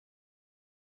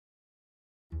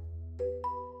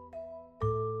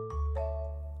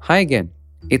Hi again.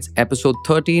 It's episode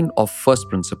 13 of First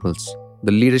Principles,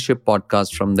 the leadership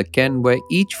podcast from the Ken, where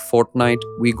each fortnight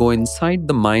we go inside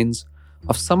the minds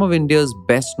of some of India's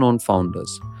best known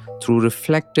founders through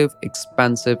reflective,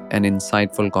 expansive, and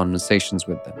insightful conversations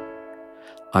with them.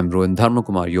 I'm Rohin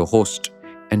Dharmakumar, your host,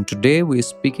 and today we're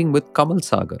speaking with Kamal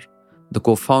Sagar, the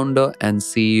co founder and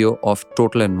CEO of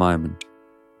Total Environment,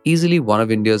 easily one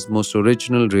of India's most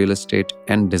original real estate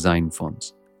and design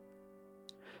firms.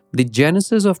 The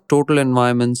genesis of Total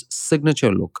Environment's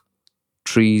signature look,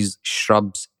 trees,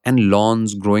 shrubs, and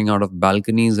lawns growing out of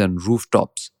balconies and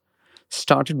rooftops,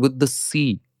 started with the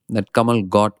sea that Kamal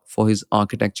got for his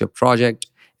architecture project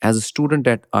as a student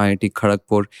at IIT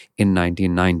Kharagpur in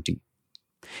 1990.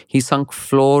 He sunk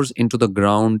floors into the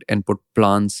ground and put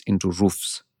plants into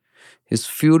roofs. His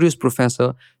furious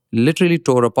professor literally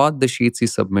tore apart the sheets he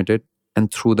submitted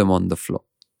and threw them on the floor.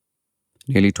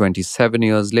 Nearly 27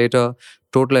 years later,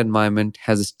 Total Environment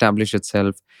has established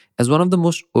itself as one of the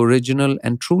most original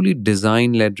and truly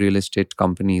design led real estate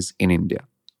companies in India.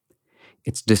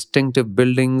 Its distinctive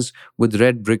buildings with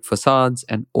red brick facades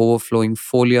and overflowing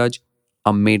foliage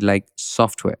are made like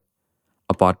software.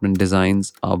 Apartment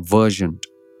designs are versioned.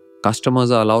 Customers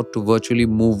are allowed to virtually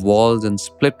move walls and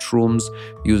split rooms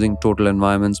using Total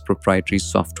Environment's proprietary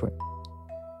software.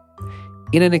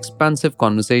 In an expansive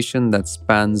conversation that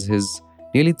spans his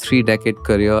nearly 3-decade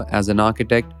career as an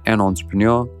architect and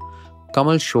entrepreneur,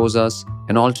 Kamal shows us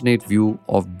an alternate view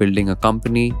of building a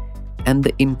company and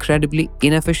the incredibly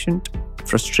inefficient,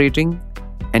 frustrating,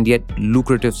 and yet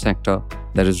lucrative sector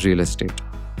that is real estate.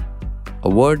 A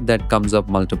word that comes up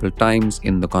multiple times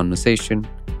in the conversation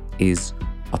is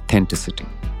authenticity.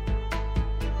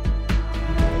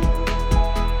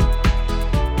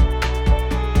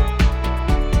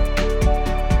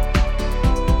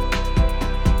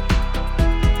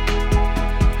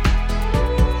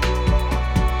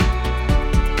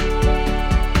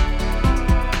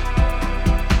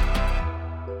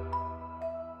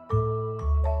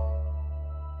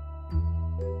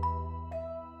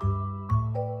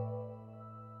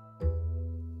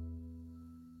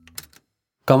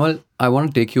 Kamal, I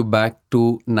want to take you back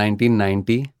to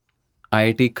 1990,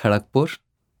 IIT Kharagpur,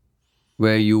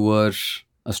 where you were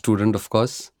a student, of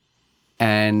course,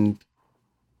 and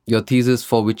your thesis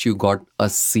for which you got a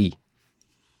C.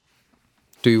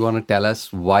 Do you want to tell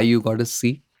us why you got a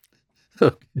C?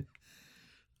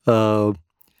 Uh,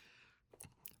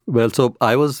 so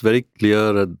I was very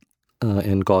clear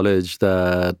in college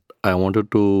that I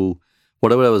wanted to,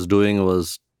 whatever I was doing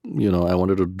was, I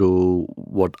wanted to do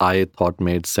what I thought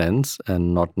made sense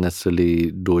and not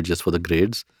necessarily do it just for the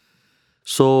grades.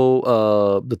 So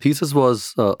the thesis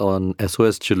was on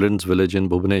SOS Children's Village in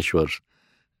Bhubaneswar.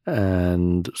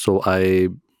 And so I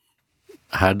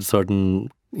had certain,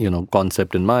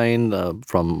 concept in mind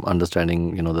from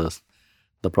understanding,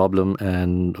 the problem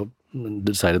and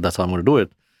decided that's how I'm going to do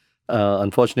it.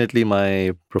 Unfortunately,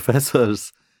 my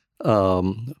professors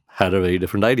had a very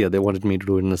different idea. They wanted me to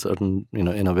do it in a certain, in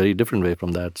a very different way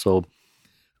from that. So,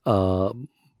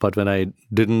 but when I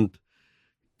didn't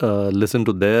listen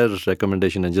to their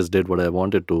recommendation and just did what I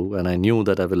wanted to, and I knew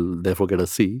that I will therefore get a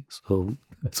C. So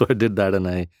I did that, and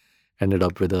I ended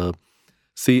up with a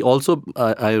C. Also,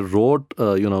 I wrote,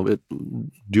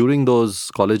 during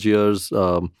those college years,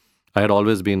 I had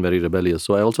always been very rebellious.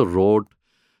 So I also wrote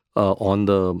on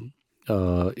the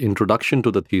introduction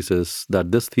to the thesis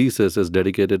that this thesis is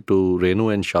dedicated to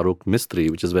Renu and Shahrukh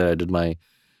Mistry, which is where I did my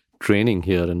training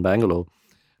here in Bangalore.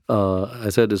 I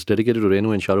said it's dedicated to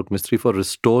Renu and Shahrukh Mistry for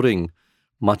restoring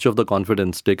much of the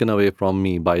confidence taken away from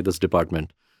me by this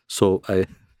department. So I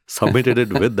submitted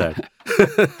it with that.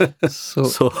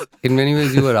 So, in many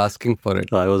ways, you were asking for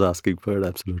it. I was asking for it,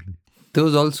 absolutely. There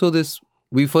was also this,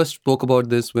 we first spoke about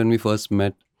this when we first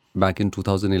met back in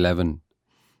 2011.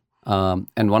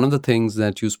 And one of the things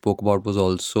that you spoke about was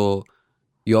also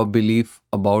your belief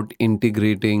about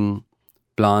integrating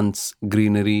plants,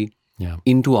 greenery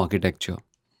into architecture,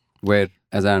 where,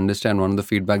 as I understand, one of the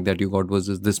feedback that you got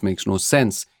was this makes no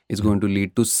sense. It's going to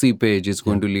lead to seepage. It's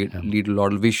going to lead to a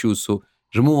lot of issues. So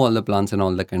remove all the plants and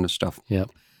all that kind of stuff. Yeah.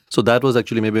 So that was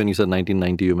actually, maybe when you said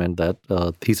 1990, you meant that.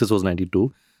 Thesis was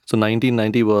 92. So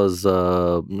 1990 was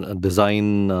a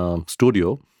design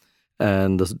studio.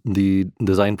 And the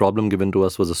design problem given to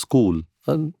us was a school,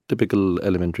 a typical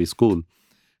elementary school.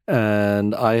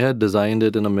 And I had designed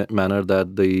it in a manner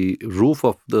that the roof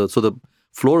of the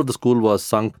floor of the school was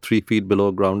sunk 3 feet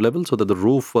below ground level, so that the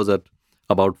roof was at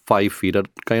about 5 feet, at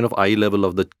kind of eye level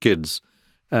of the kids.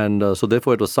 And so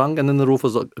therefore it was sunk, and then the roof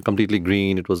was completely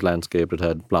green. It was landscaped. It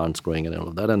had plants growing and all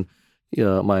of that. And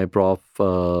my prof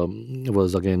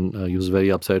was again, he was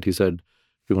very upset. He said,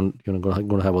 going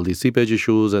to have all these seepage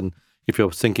issues, and if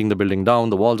you're sinking the building down,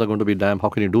 the walls are going to be damp. How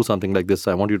can you do something like this?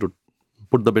 I want you to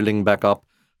put the building back up,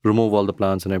 remove all the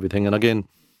plants and everything. And again,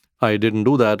 I didn't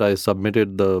do that. I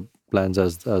submitted the plans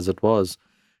as it was.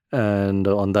 And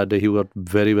on that day, he got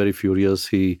very, very furious.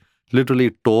 He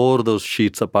literally tore those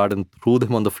sheets apart and threw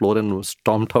them on the floor and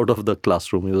stomped out of the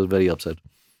classroom. He was very upset.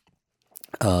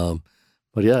 But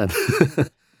yeah.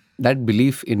 That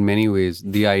belief, in many ways,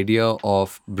 the idea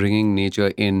of bringing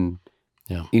nature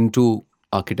into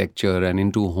architecture and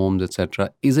into homes,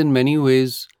 etc., is in many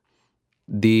ways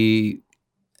one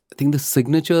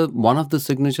of the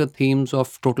signature themes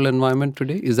of total environment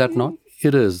today. Is that not?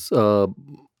 It is.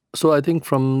 So I think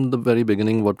from the very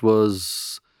beginning, what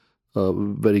was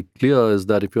very clear is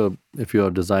that if you're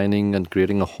designing and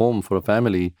creating a home for a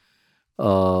family,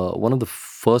 one of the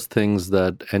first things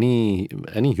that any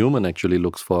human actually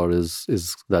looks for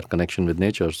is that connection with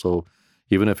nature. So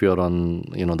even if you're on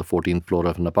the 14th floor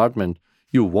of an apartment,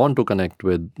 you want to connect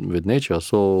with nature.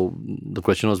 So the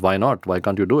question was, why not? Why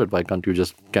can't you do it? Why can't you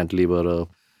just cantilever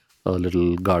a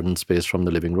little garden space from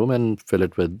the living room and fill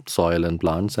it with soil and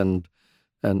plants and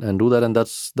do that? And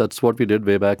that's what we did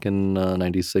way back in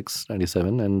 96,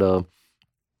 97. And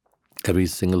every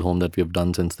single home that we have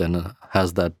done since then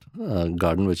has that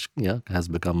garden, which has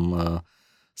become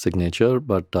signature.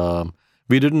 But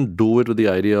we didn't do it with the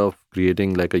idea of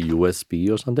creating like a USP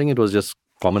or something. It was just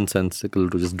commonsensical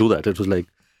to just do that. It was like,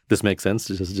 this makes sense,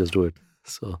 just do it.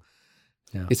 So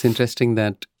yeah, it's interesting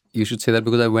that you should say that,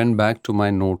 because I went back to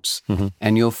my notes,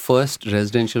 and your first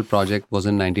residential project was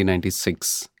in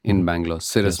 1996 in Bangalore,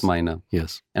 Cirrus Yes. Minor.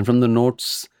 Yes. And from the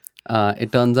notes,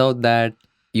 it turns out that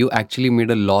you actually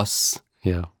made a loss.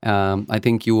 Yeah. I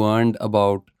think you earned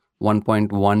about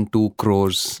 1.12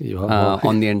 crores Yeah.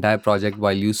 on the entire project,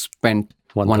 while you spent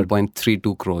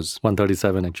 1.32 crores.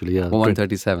 137 actually, yeah.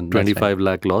 137. that's 25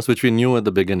 lakh loss, which we knew at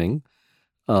the beginning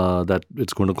that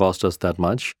it's going to cost us that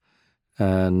much.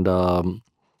 And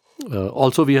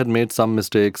also we had made some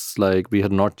mistakes, like we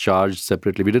had not charged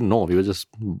separately. We didn't know. We were just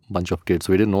a bunch of kids.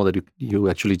 So we didn't know that you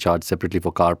actually charge separately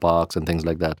for car parks and things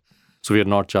like that. So we had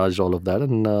not charged all of that.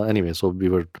 And anyway, so we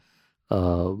were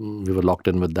locked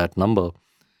in with that number.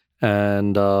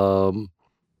 And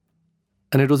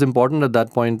it was important at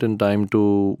that point in time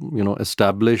to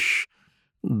establish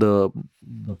the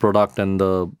product and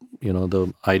the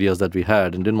ideas that we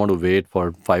had, and didn't want to wait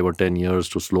for 5 or 10 years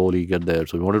to slowly get there.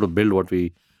 So we wanted to build what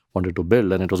we wanted to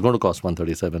build, and it was going to cost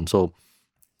 137. So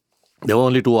there were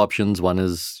only two options. One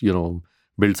is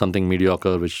build something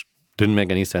mediocre, which didn't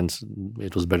make any sense.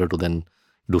 It was better to then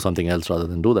do something else rather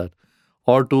than do that,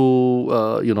 or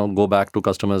to go back to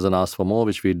customers and ask for more,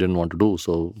 which we didn't want to do.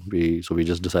 So we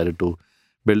just decided to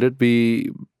build it.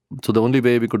 So the only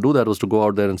way we could do that was to go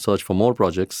out there and search for more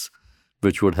projects,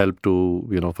 which would help to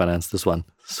finance this one.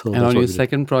 So And on your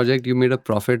second project, you made a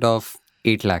profit of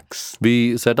 8 lakhs.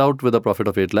 We set out with a profit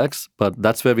of 8 lakhs, but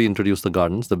that's where we introduced the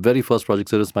gardens. The very first project,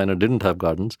 Cirrus Minor, didn't have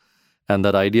gardens. And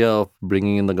that idea of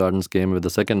bringing in the gardens came with the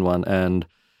second one. And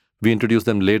we introduced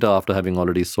them later after having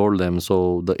already sold them.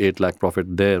 So the 8 lakh profit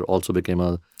there also became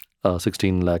a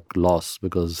 16 lakh loss,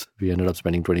 because we ended up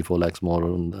spending 24 lakhs more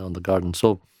on the garden.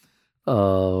 So,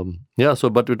 but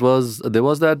there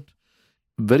was that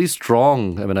very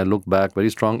strong, when I look back, very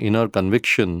strong inner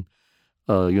conviction,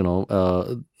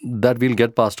 that we'll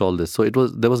get past all this. So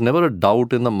there was never a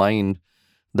doubt in the mind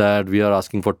that we are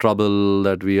asking for trouble,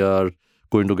 that we are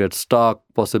going to get stuck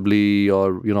possibly,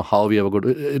 or how we ever go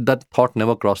to, that thought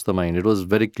never crossed the mind. It was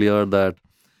very clear that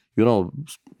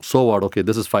so what, okay,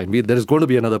 this is fine, there is going to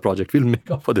be another project, we'll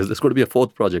make up for this, there's going to be a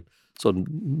fourth project. So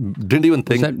didn't even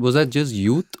think. Was that just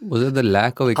youth? Was it the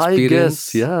lack of experience? I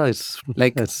guess, yeah,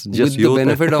 it's just with youth. the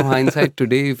benefit of hindsight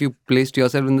today, if you placed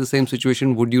yourself in the same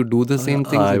situation, would you do the same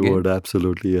things I again? would,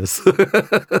 absolutely, yes.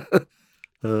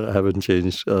 I haven't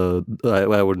changed.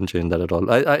 I wouldn't change that at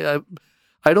all.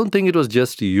 I don't think it was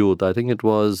just youth. I think it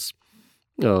was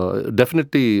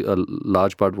definitely a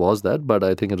large part was that, but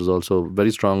I think it was also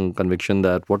very strong conviction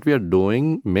that what we are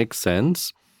doing makes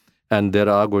sense, and there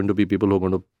are going to be people who are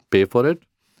going to pay for it,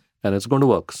 and it's going to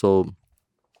work. So,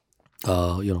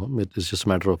 it's just a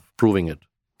matter of proving it.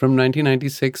 From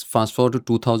 1996, fast forward to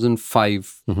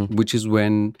 2005, which is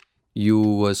when you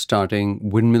were starting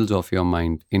Windmills of Your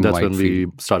Mind in That's Whitefield. when we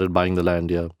started buying the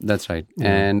land, yeah. That's right.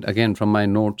 And again, from my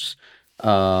notes,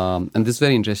 and this is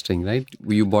very interesting, right?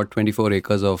 You bought 24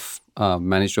 acres of,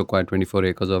 managed to acquire 24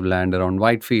 acres of land around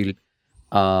Whitefield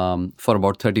for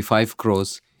about 35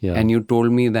 crores. Yeah. And you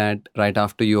told me that right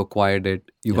after you acquired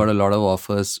it, you got a lot of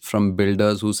offers from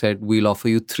builders who said, we'll offer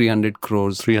you 300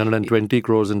 crores. 320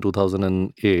 crores in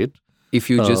 2008. if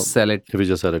you Uh, just sell it if we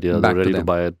just sell it, yeah, they're back to ready to them.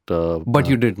 buy it. But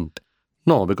you didn't.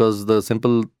 No, because the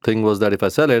simple thing was that if I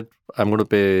sell it, I'm going to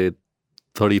pay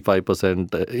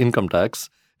 35% income tax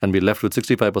and be left with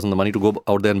 65% of the money to go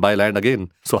out there and buy land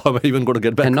again. So how am I even going to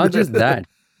get back And not there? just that,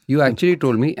 you actually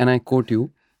told me, and I quote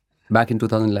you, back in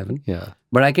 2011. Yeah,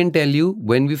 But I can tell you,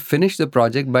 when we finish the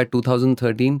project by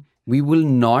 2013, we will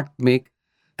not make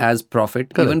as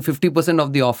profit even correct. 50%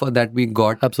 of the offer that we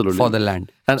got for Absolutely. the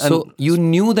land. And So you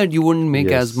knew that you wouldn't make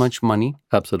as yes, much money,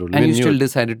 absolutely. and We you knew still it.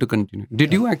 decided to continue.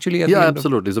 Did you actually at Yeah, the end of?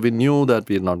 absolutely. So we knew that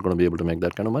we're not going to be able to make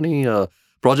that kind of money.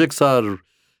 Projects are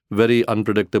very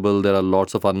unpredictable. There are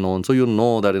lots of unknowns. So you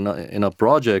know that in a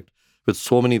project with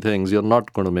so many things, you're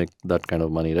not going to make that kind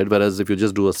of money, right? Whereas if you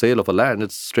just do a sale of a land,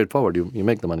 it's straightforward. You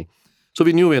make the money. So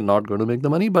we knew we're not going to make the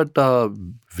money, but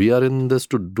we are in this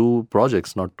to do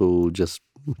projects, not to just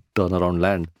turn around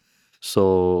land.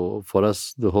 So for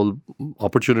us, the whole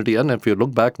opportunity, and if you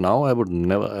look back now, I would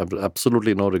never have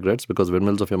absolutely no regrets because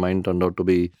Windmills of Your Mind turned out to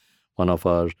be one of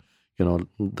our,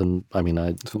 then I mean,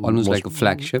 I Almost most like a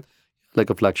flagship. like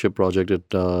a flagship project.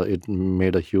 It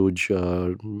made a huge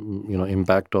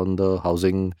impact on the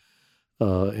housing,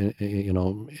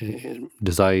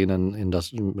 design and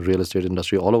real estate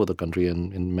industry all over the country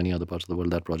and in many other parts of the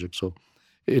world. That project, so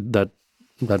that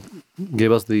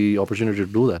gave us the opportunity to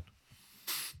do that.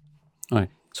 All right.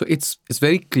 So it's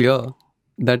very clear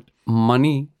that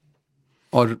money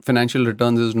or financial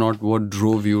returns is not what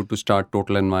drove you to start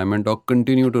Total Environment or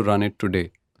continue to run it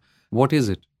today. What is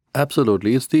it?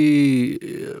 Absolutely, it's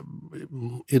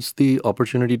the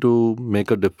opportunity to make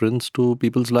a difference to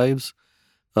people's lives,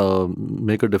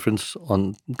 make a difference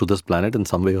on to this planet in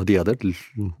some way or the other,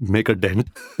 make a dent.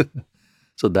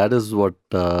 So that is what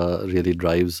really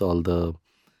drives all the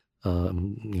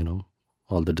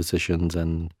decisions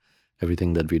and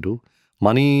everything that we do.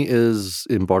 Money is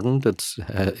important.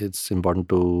 It's important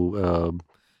to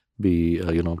be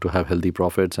to have healthy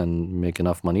profits and make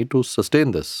enough money to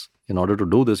sustain this. In order to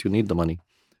do this, you need the money,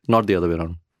 not the other way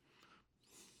around.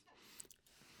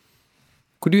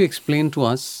 Could you explain to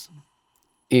us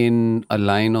in a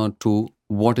line or two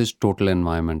what is Total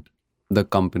Environment, the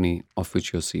company of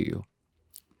which you're CEO?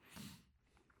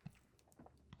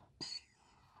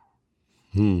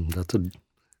 That's a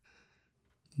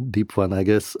deep one, I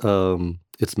guess.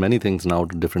 It's many things now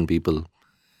to different people.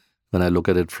 When I look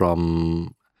at it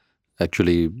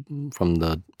actually from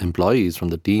the employees, from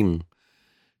the team,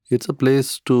 it's a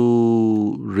place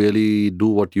to really do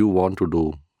what you want to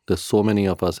do. There's so many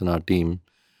of us in our team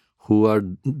who are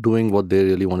doing what they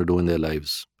really want to do in their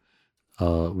lives.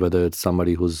 Whether it's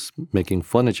somebody who's making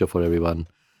furniture for everyone,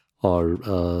 or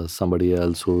somebody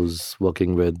else who's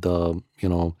working with,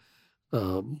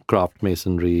 craft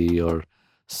masonry, or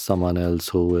someone else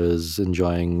who is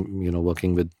enjoying,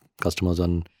 working with customers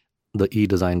on the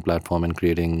e-design platform and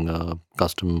creating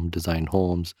custom designed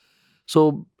homes.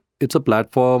 So it's a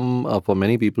platform for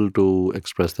many people to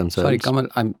express Sorry, themselves. Kamal,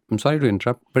 I'm sorry to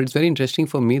interrupt, but it's very interesting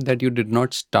for me that you did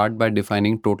not start by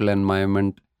defining Total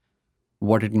Environment,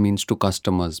 what it means to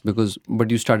customers,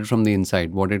 but you started from the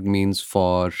inside, what it means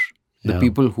for the Yeah.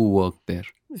 people who work there.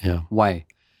 Yeah. Why?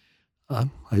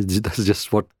 That's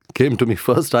just what came to me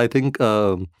first. I think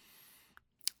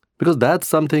because that's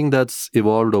something that's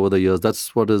evolved over the years.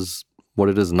 That's what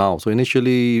it is now. So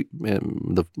initially,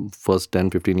 the first 10,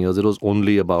 15 years, it was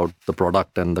only about the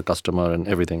product and the customer and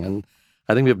everything. And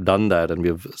I think we've done that and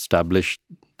we've established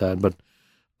that. But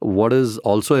what is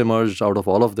also emerged out of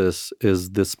all of this is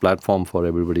this platform for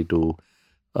everybody to,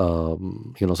 so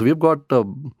we've got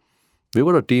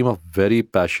a team of very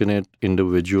passionate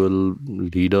individual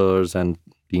leaders and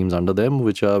teams under them,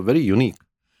 which are very unique.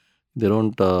 They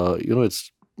don't,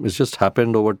 it's just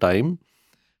happened over time,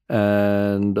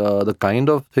 and the kind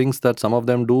of things that some of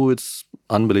them do, it's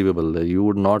unbelievable. You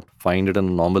would not find it in a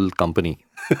normal company.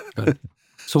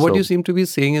 So what So- you seem to be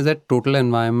saying is that Total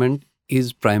Environment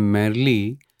is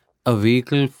primarily a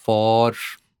vehicle for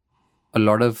a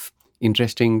lot of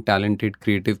interesting, talented,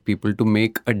 creative people to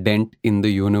make a dent in the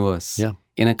universe Yeah.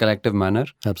 in a collective manner.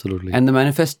 Absolutely. And the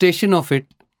manifestation of it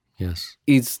Yes.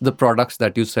 is the products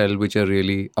that you sell, which are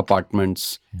really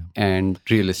apartments and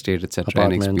real estate, etc.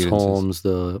 and Apartments, experiences. homes,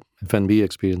 the F&B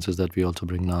experiences that we also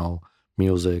bring now,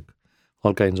 music,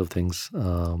 all kinds of things.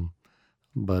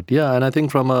 But yeah, and I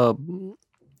think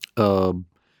uh,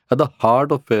 at the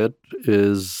heart of it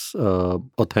is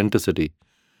authenticity.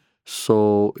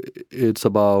 So it's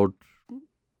about,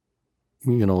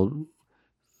 you know,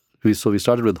 we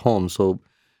started with home. So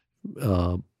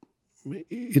uh,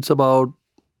 it's about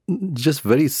just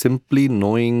very simply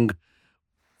knowing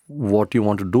what you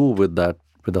want to do with that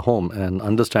with the home and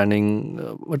understanding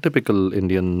a typical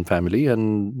Indian family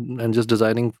and just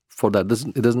designing for that.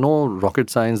 There's no rocket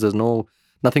science. There's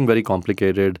nothing very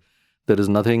complicated. There is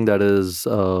nothing that is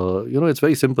it's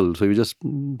very simple. So you just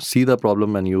see the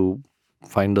problem and you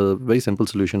find a very simple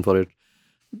solution for it,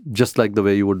 just like the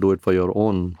way you would do it for your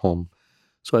own home.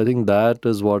 So I think that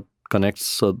is what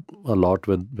connects a lot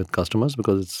with customers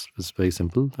because it's very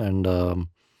simple and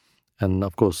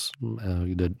of course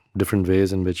the different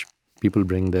ways in which people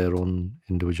bring their own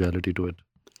individuality to it.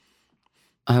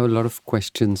 I have a lot of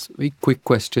questions, very quick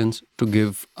questions to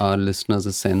give our listeners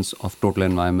a sense of Total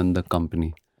Environment, the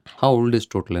company. How old is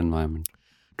Total Environment?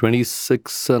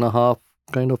 26 and a half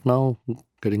kind of now,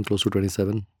 getting close to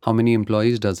 27. How many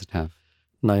employees does it have?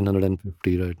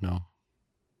 950 right now.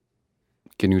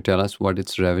 Can you tell us what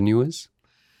its revenue is?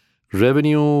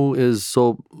 Revenue is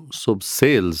so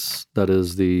sales, that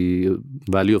is the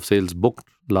value of sales booked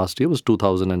last year was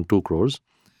 2002 crores.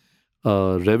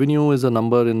 Revenue is a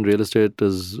number in real estate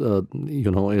is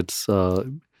it's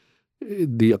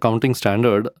the accounting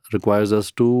standard requires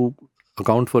us to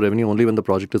account for revenue only when the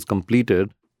project is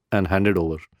completed and handed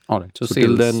over. All right. So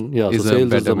till sales then, is sales a is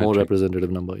better a more metric.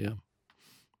 representative number. Yeah.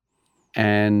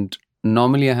 And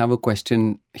normally I have a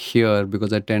question here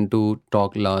because I tend to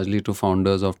talk largely to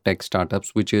founders of tech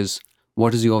startups, which is,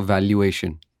 what is your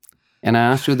valuation? And I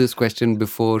asked you this question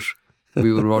before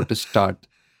we were about to start.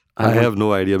 I have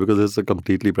no idea because it's a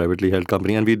completely privately held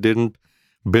company and we didn't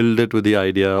build it with the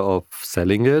idea of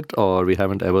selling it, or we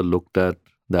haven't ever looked at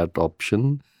that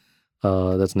option.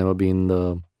 That's never been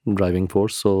the driving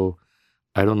force. So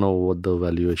I don't know what the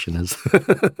valuation is.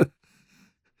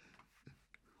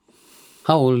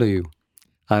 How old are you?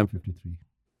 I'm 53.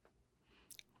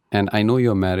 And I know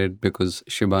you're married because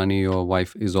Shibani, your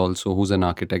wife, is also, who's an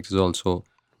architect, is also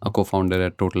a co-founder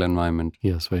at Total Environment.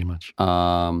 Yes, very much.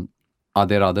 Are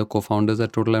there other co-founders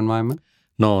at Total Environment?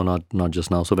 No, not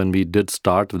just now. So when we did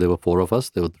start, there were 4 of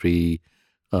us. There were 3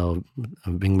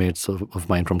 wingmates of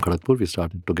mine from Kharagpur. We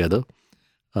started together.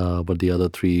 But the other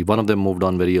 3, one of them moved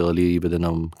on very early, within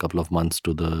a couple of months,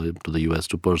 to the US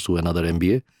to pursue another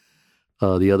MBA.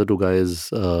 The other 2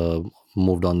 guys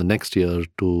moved on the next year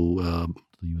to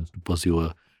the US to pursue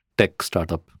a tech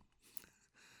startup.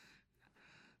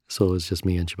 So it's just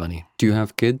me and Shibani. Do you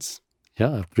have kids?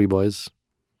 Yeah, I have 3 boys.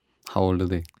 How old are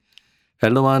they?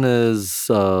 Elder one is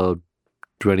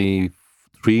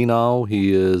 23 now.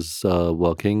 He is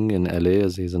working in LA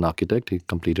as he's an architect. He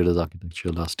completed his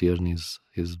architecture last year and he's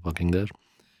working there.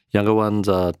 Younger ones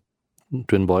are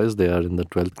twin boys. They are in the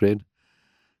 12th grade.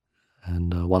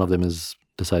 And one of them is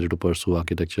decided to pursue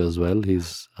architecture as well.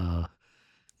 He's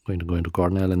going to go into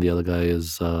Cornell, and the other guy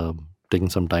is taking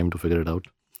some time to figure it out.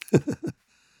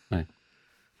 Right.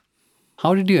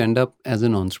 How did you end up as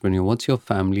an entrepreneur? What's your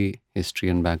family history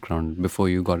and background before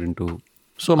you got into?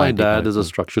 So my IT dad is a Kharagpur?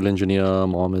 structural engineer.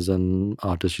 Mom is an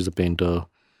artist. She's a painter.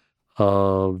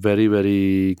 Very,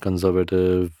 very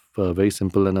conservative, very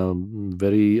simple, and a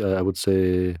very, I would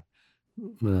say,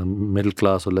 middle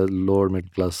class or lower middle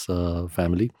class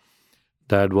family.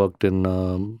 Dad worked in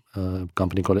a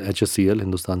company called HSCL,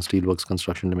 Hindustan Steel Works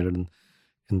Construction Limited,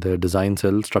 in their design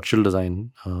cell, structural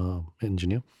design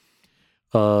engineer.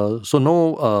 So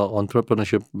no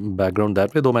entrepreneurship background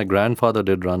that way, though my grandfather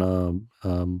did run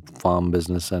a farm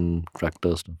business and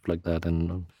tractor stuff like that,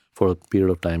 and for a period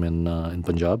of time in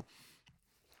Punjab.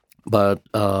 But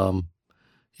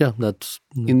yeah, that's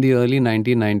In the early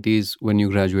 1990s, when you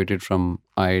graduated from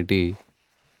IIT,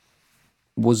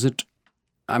 was it?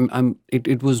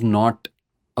 It was not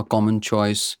a common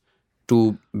choice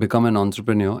to become an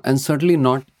entrepreneur, and certainly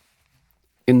not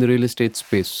in the real estate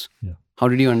space. Yeah. How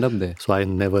did you end up there? So I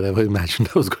never ever imagined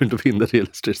I was going to be in the real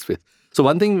estate space. So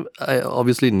one thing I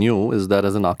obviously knew is that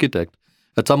as an architect,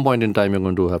 at some point in time, you're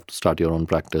going to have to start your own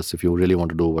practice if you really want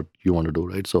to do what you want to do,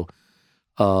 right? So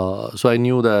I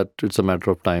knew that it's a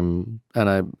matter of time,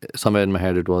 and somewhere in my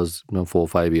head it was 4 or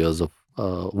 5 years of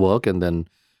work, and then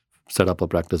set up a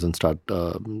practice and start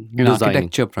In designing.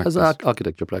 architecture practice. As an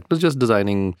architecture practice, just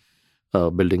designing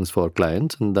buildings for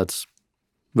clients, and that's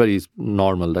very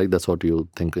normal, right? That's what you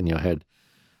think in your head.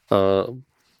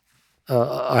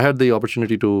 I had the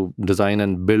opportunity to design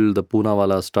and build the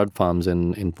Poonawalla stud farms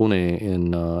in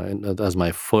Pune as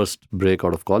my first break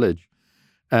out of college.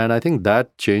 And I think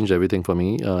that changed everything for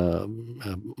me.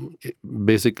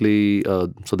 Basically,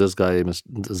 so this guy, Mr.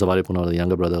 Zawari Poonawalla, the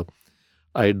younger brother,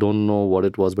 I don't know what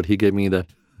it was, but he gave me that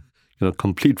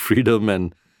complete freedom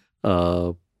and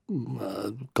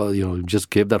just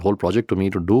gave that whole project to me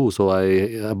to do.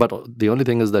 So but the only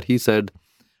thing is that he said,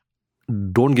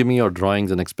 don't give me your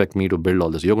drawings and expect me to build all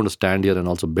this. You're going to stand here and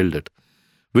also build it.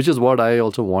 which is what I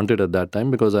also wanted at that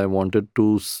time, because I wanted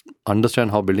to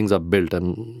understand how buildings are built.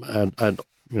 And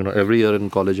every year in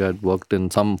college I had worked in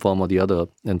some firm or the other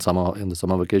in the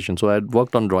summer vacation. So I had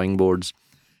worked on drawing boards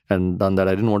and done that.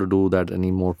 I didn't want to do that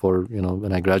anymore. For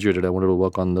when I graduated, I wanted to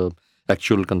work on the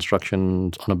actual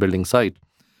construction on a building site,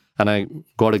 and I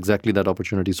got exactly that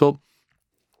opportunity. So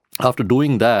after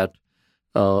doing that,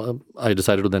 I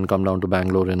decided to then come down to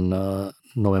Bangalore in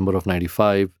November of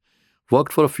 '95.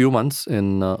 Worked for a few months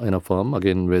in a firm,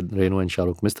 again with Renu and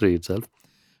Shahrukh Mistry itself.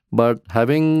 But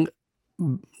having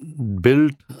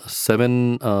built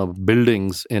 7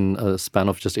 buildings in a span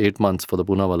of just 8 months for the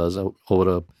Poonawallas,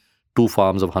 over 2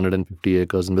 farms of 150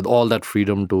 acres, and with all that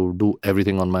freedom to do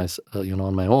everything on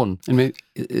on my own. And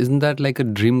isn't that like a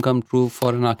dream come true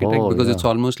for an architect? Oh, Because yeah. it's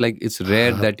almost like it's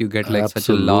rare that you get like such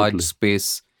a large Absolutely.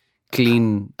 space,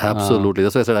 clean. Absolutely.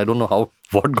 That's why I said I don't know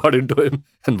what got into him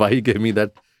and why he gave me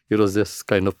that. It was just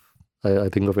kind of, I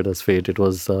think of it as fate. It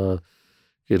was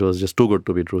just too good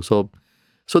to be true. So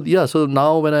yeah. So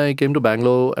now when I came to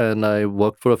Bangalore and I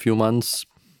worked for a few months,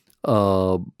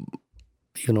 uh,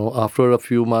 after a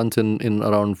few months in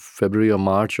around February or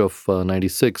March of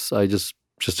 '96, I just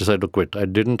decided to quit. I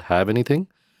didn't have anything.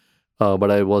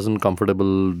 But I wasn't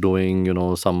comfortable doing,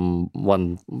 some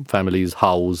one family's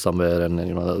house somewhere, and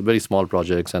very small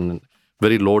projects and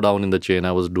very low down in the chain.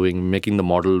 I was making the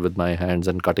model with my hands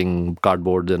and cutting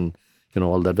cardboard and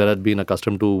all that. Where I'd been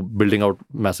accustomed to building out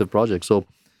massive projects. So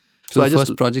So I the just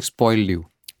first project spoiled you.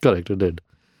 correct, it did.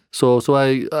 So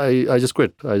I just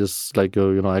quit. I just like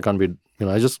I can't be.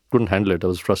 I just couldn't handle it. I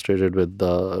was frustrated with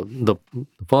the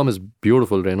firm is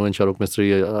beautiful. Renu and Shahrukh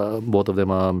Mistry, both of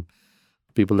them are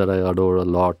people that I adore a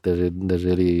lot. They're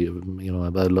really,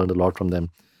 I learned a lot from them.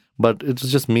 But it's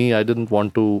just me. I didn't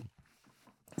want to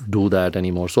do that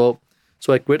anymore. So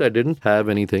I quit. I didn't have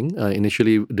anything.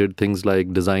 Initially did things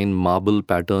like design marble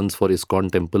patterns for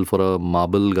ISKCON temple for a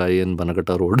marble guy in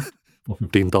Banagata Road for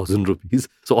 15,000 rupees.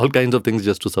 So all kinds of things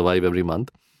just to survive every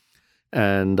month.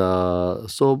 And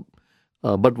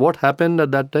but what happened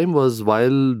at that time was,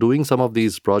 while doing some of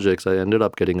these projects, I ended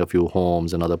up getting a few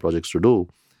homes and other projects to do.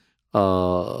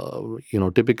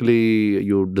 Typically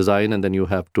you design and then you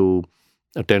have to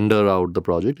tender out the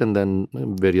project, and then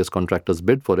various contractors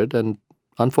bid for it. And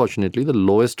unfortunately, the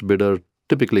lowest bidder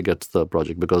typically gets the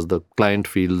project because the client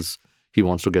feels he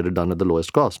wants to get it done at the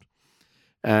lowest cost.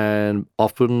 And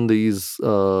often these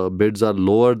bids are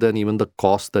lower than even the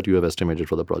cost that you have estimated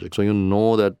for the project. So you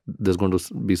know that there's going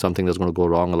to be something that's going to go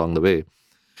wrong along the way.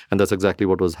 And that's exactly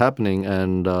what was happening.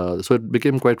 And so it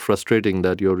became quite frustrating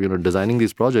that you're designing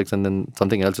these projects and then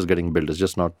something else is getting built. It's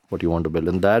just not what you want to build.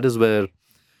 And that is where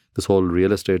this whole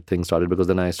real estate thing started, because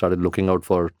then I started looking out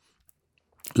for,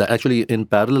 actually in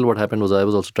parallel, what happened was I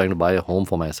was also trying to buy a home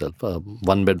for myself, a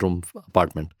 1 bedroom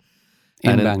apartment.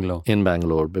 In And Bangalore. In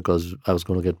Bangalore, because I was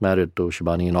going to get married to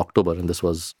Shibani in October, and this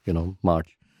was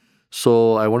March.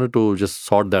 So I wanted to just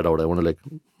sort that out.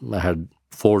 I had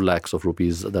 4 lakhs of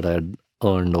rupees that I had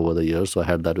earned over the years, so I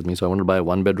had that with me. So I wanted to buy a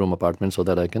 1 bedroom apartment so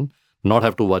that I can not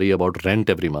have to worry about rent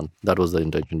every month. That was the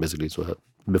intention, basically. So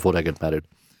before I get married,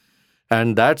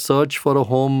 and that search for a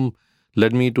home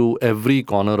led me to every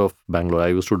corner of Bangalore. I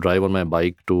used to drive on my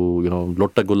bike to,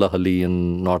 Lottagulla Halli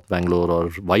in North Bangalore, or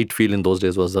Whitefield in those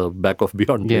days was the back of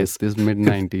beyond Yes, place. this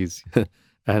mid-90s.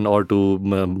 And or to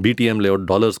BTM layout,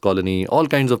 Dollars Colony, all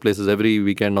kinds of places every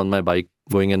weekend on my bike,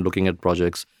 going and looking at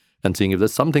projects and seeing if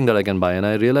there's something that I can buy. And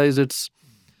I realized there's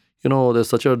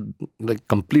such a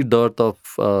complete dearth of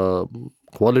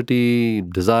quality,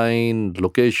 design,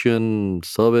 location,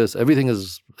 service. Everything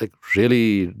is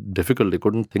really difficult. I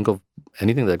couldn't think of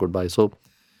anything that I could buy. So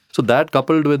that,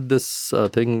 coupled with this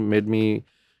thing, made me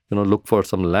look for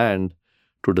some land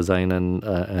to design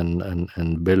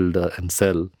and build and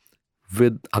sell,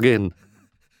 with, again,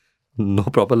 no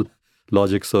proper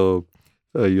logic. So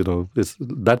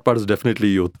that part is definitely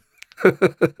youth.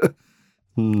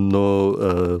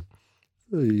 No,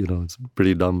 it's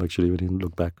pretty dumb actually when you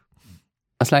look back.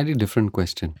 A slightly different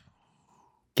question.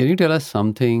 Can you tell us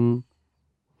something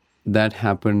that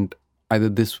happened either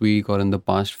this week or in the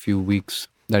past few weeks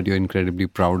that you're incredibly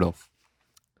proud of?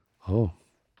 Oh,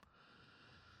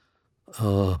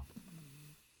 uh,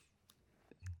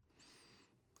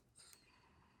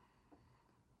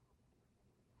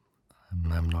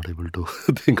 I'm not able to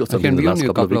think of It something can in the be last only a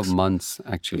couple of couple of weeks. months,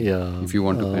 actually, Yeah. if you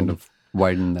want to kind of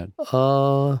widen that.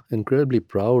 Incredibly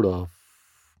proud of.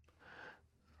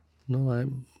 No,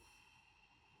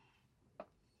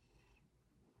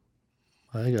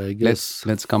 I guess.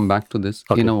 Let's come back to this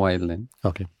Okay. in a while then.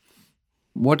 Okay.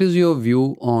 What is your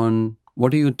view on,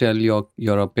 what do you tell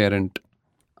you're a parent?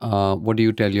 What do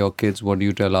you tell your kids? What do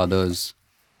you tell others?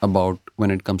 about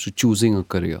when it comes to choosing a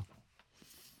career?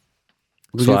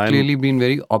 Because So you've clearly been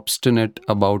very obstinate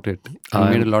about it and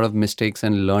made a I'm lot of mistakes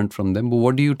and learned from them. But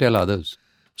what do you tell others?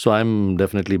 I'm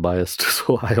definitely biased.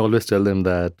 So I always tell them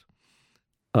that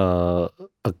uh,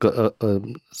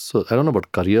 so I don't know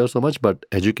about career so much, but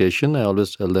education. I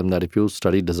always tell them that if you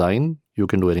study design, you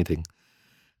can do anything.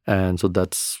 And so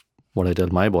that's what I tell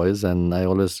my boys. And I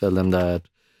always tell them that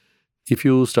if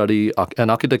you study and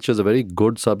architecture is a very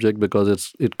good subject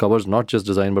because it covers not just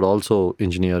design but also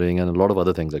engineering and a lot of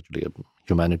other things actually,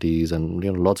 humanities and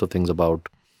lots of things about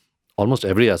almost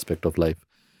every aspect of life.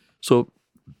 So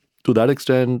to that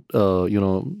extent,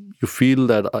 you feel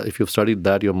that if you've studied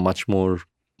that, you're much more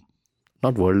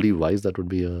not worldly wise. That would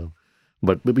be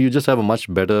but maybe you just have a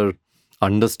much better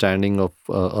understanding of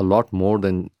a lot more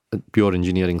than a pure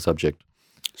engineering subject,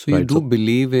 So you right? do So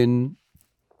believe in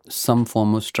some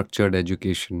form of structured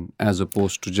education as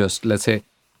opposed to just, let's say,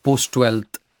 post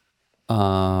 12th,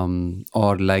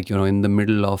 or like, in the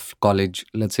middle of college,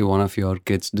 let's say one of your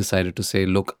kids decided to say,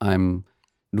 look, I'm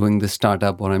doing this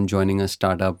startup or I'm joining a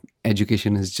startup.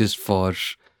 Education is just for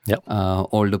yeah,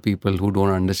 older people who don't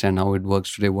understand how it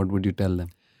works today. What would you tell them?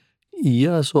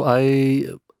 yeah. So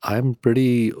I'm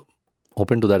pretty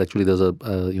open to that. Actually, there's a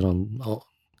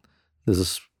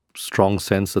strong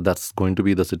sense that that's going to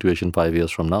be the situation 5 years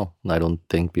from now. I don't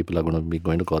think people are going to be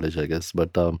going to college, I guess.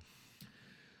 But um,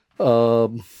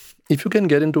 if you can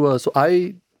get into so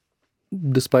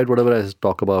despite whatever I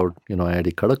talk about,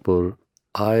 IIT Kharagpur,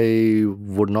 I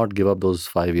would not give up those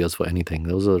 5 years for anything.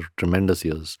 Those are tremendous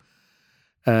years.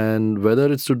 And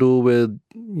whether it's to do with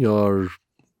your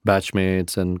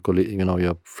batchmates and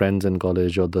your friends in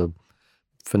college, or the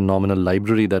phenomenal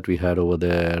library that we had over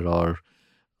there, or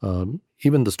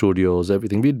even the studios,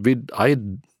 everything. I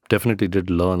definitely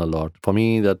did learn a lot. For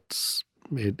me,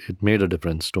 it made a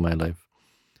difference to my life.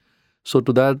 So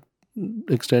to that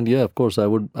extent, yeah, of course, I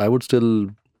would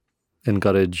still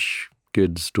encourage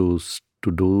kids to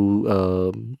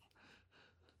do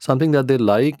something that they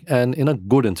like and in a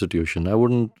good institution. I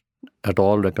wouldn't at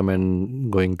all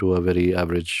recommend going to a very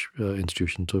average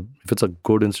institution. So if it's a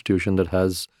good institution that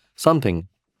has something,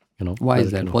 Why that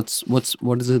is it can that? offer.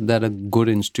 What is it that a good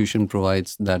institution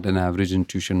provides that an average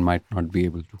institution might not be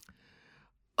able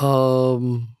to?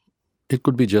 Um, it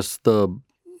could be just the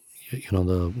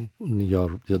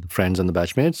friends and the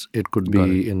batchmates. It could Got it.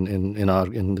 be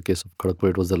in the case of Kharagpur,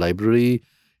 it was the library.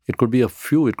 It could be a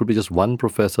few. It could be just one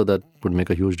professor that would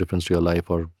make a huge difference to your life,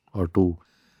 or two.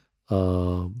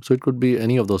 So it could be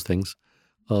any of those things.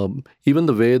 Even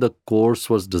the way the course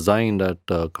was designed at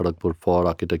Kharagpur for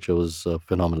architecture was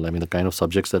phenomenal. I mean, the kind of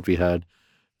subjects that we had,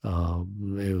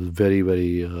 it was very,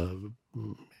 very.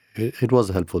 It was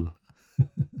helpful.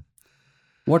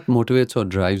 What motivates or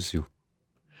drives you?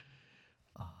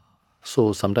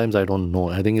 So sometimes I don't know.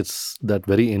 I think it's that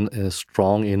very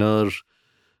strong inner,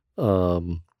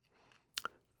 um,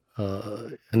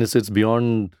 and it's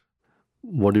beyond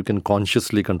what you can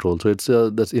consciously control. So it's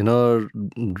this inner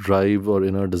drive or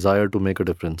inner desire to make a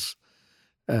difference,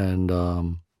 and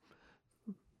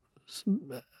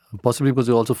possibly because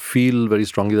you also feel very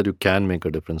strongly that you can make a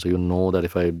difference. So you know that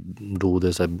if I do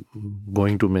this, I'm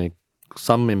going to make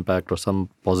some impact or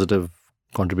some positive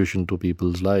contribution to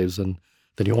people's lives, and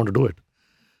then you want to do it.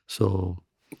 So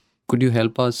Could you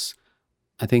help us,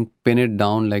 I think, pin it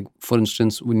down? Like, for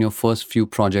instance, in your first few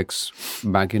projects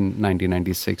back in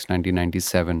 1996,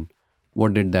 1997,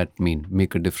 what did that mean?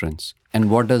 Make a difference. And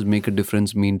what does make a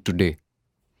difference mean today?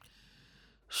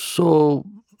 So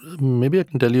maybe I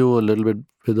can tell you a little bit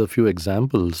with a few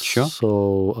examples. Sure.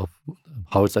 So of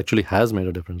how it's actually has made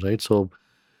a difference, right? So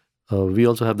we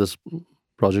also have this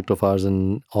project of ours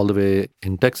in all the way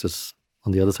in Texas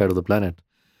on the other side of the planet.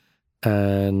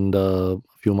 And a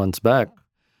few months back,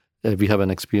 we have an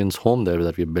experience home there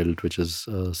that we built, which is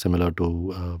similar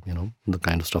to the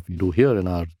kind of stuff we do here in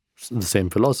the same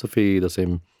philosophy, the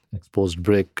same exposed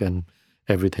brick and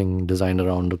everything designed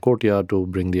around the courtyard to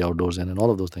bring the outdoors in and all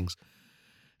of those things.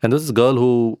 And there's this girl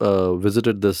who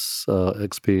visited this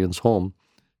experience home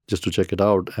just to check it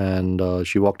out, and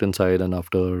she walked inside, and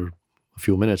after a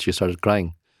few minutes, she started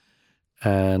crying.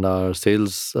 And our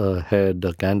sales head,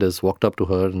 Candice, walked up to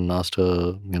her and asked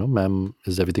her, ma'am,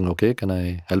 is everything okay? Can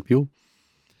I help you?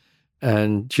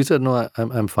 And she said, no,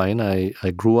 I'm fine. I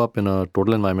grew up in a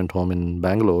total environment home in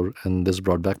Bangalore, and this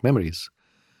brought back memories.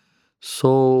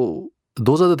 So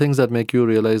those are the things that make you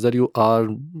realize that you are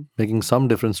making some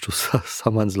difference to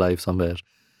someone's life somewhere.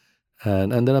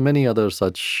 And there are many other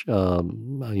such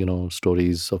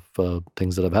stories of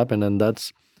things that have happened, and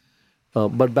that's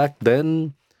but back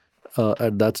then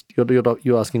at that's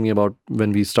you're asking me about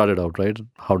when we started out, right?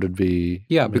 How did we?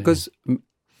 Yeah, because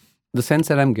the sense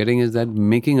that I'm getting is that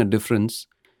making a difference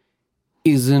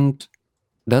isn't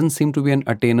doesn't seem to be an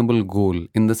attainable goal,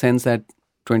 in the sense that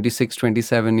 26,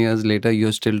 27 years later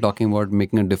you're still talking about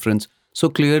making a difference. So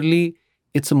clearly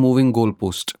it's a moving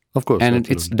goalpost, Of course, and its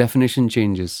absolutely. definition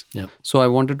changes. Yeah. So I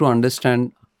wanted to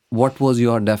understand, what was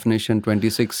your definition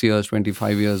 26 years,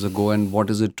 25 years ago, and what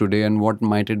is it today, and what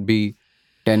might it be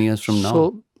 10 years from now?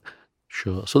 So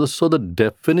sure. So the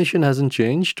definition hasn't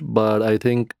changed, but I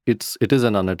think it is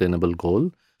an unattainable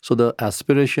goal. So the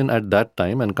aspiration at that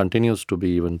time, and continues to be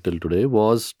even till today,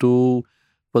 was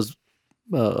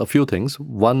a few things.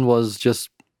 One was just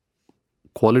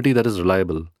quality that is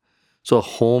reliable. So a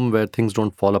home where things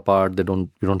don't fall apart, you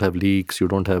don't have leaks, you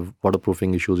don't have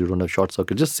waterproofing issues, you don't have short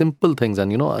circuit, just simple things.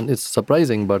 And it's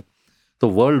surprising, but the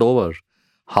world over,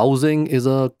 housing is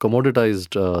a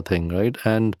commoditized thing, right?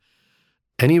 And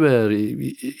anywhere,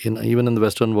 even in the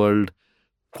Western world,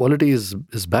 quality is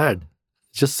bad.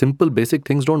 Just simple, basic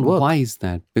things don't work. Why is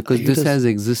that? Because It this is has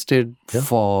existed Yeah.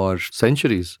 for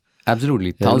centuries. absolutely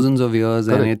Yeah. thousands of years,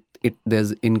 and Correct. it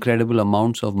there's incredible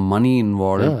amounts of money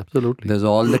involved. Yeah, absolutely. There's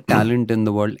all the talent in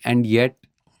the world, and yet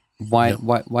why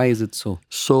Yeah. why is it so?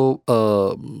 So,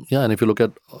 yeah, and if you look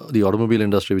at the automobile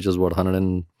industry, which is what,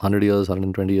 100 years,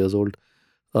 120 years old,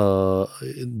 uh,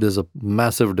 there's a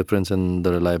massive difference in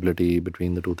the reliability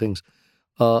between the two things.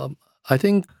 Uh, I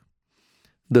think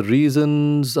the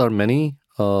reasons are many.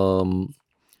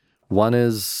 One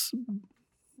is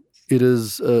it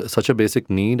is such a basic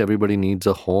need. Everybody needs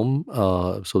a home.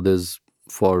 So there's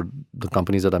for the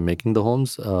companies that are making the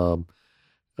homes,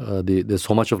 there's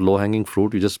so much of low hanging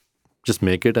fruit. You just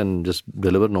make it and just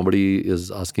deliver. Nobody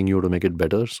is asking you to make it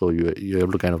better, so you're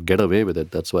able to kind of get away with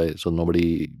it. That's why. So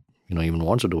nobody even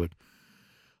wants to do it.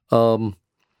 Um,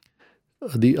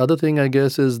 the other thing, I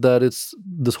guess, is that it's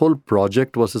this whole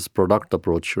project versus product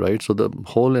approach, right? So the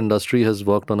whole industry has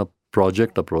worked on a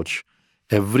project approach.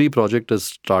 Every project is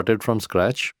started from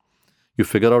scratch. You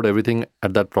figure out everything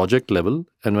at that project level,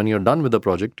 and when you're done with the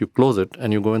project, you close it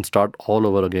and you go and start all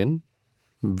over again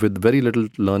with very little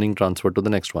learning transfer to the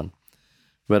next one.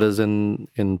 Whereas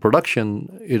in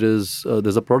production, it is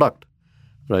there's a product,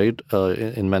 right?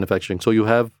 In manufacturing, so you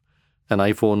have an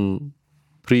iPhone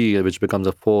 3, which becomes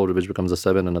a 4, which becomes a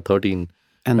 7 and a 13.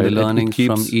 And the Right? learnings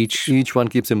from Each one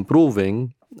keeps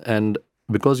improving, and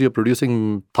because you're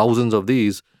producing thousands of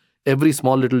these, every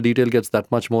small little detail gets that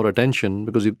much more attention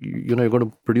because you're going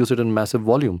to produce it in massive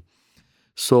volume.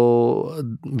 So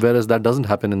whereas that doesn't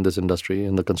happen in this industry,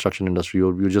 in the construction industry,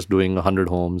 you're just doing 100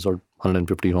 homes or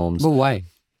 150 homes. But why?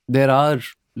 There are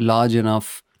large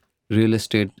enough real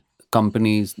estate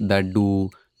companies that do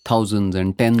thousands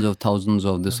and tens of thousands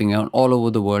of this thing all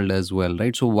over the world as well,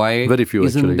 right? So why Very few,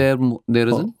 isn't actually. there Oh,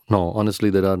 isn't? no, honestly,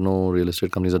 there are no real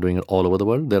estate companies that are doing it all over the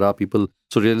world. There are people.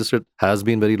 So real estate has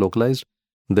been very localized.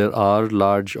 There are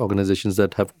large organizations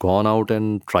that have gone out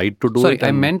and tried to do Sorry, it. I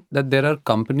And meant that there are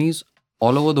companies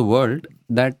all over the world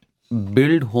that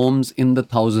build homes in the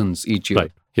thousands each year.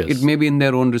 Right. Yes. It may be in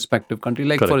their own respective country.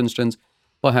 Like, for Correct. instance,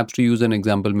 perhaps to use an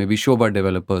example, maybe Shoba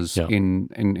developers Yeah.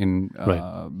 in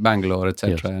Right. Bangalore,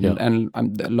 etc., Yes. Yeah.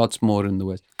 and lots more in the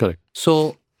West. Correct.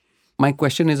 So my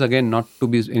question is, again, not to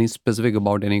be any specific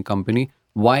about any company,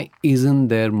 why isn't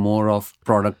there more of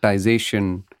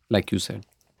productization, like you said?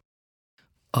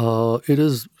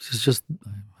 It's just,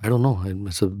 I don't know.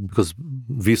 Because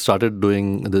we started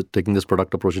taking this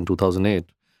product approach in 2008,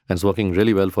 and it's working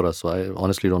really well for us. So I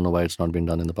honestly don't know why it's not been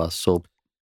done in the past. So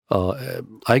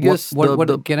I guess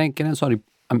What can I sorry,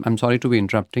 I'm sorry to be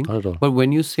interrupting, Not at all. but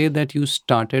when you say that you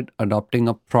started adopting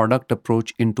a product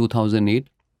approach in 2008,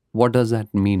 what does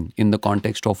that mean in the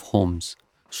context of homes?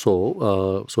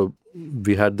 So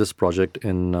we had this project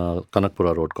in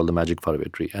Kanakpura Road called the Magic Faraway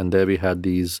Tree, and there we had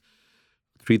these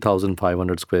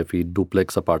 3,500 square feet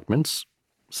duplex apartments,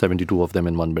 72 of them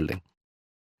in one building.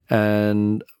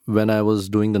 And when I was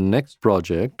doing the next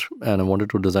project and I wanted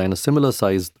to design a similar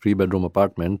size 3-bedroom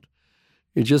apartment,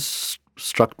 it just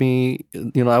struck me,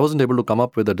 I wasn't able to come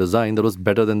up with a design that was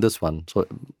better than this one. So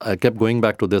I kept going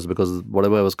back to this because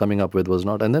whatever I was coming up with was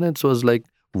not. And then it was like,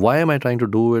 why am I trying to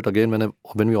do it again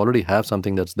when we already have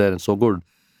something that's there and so good?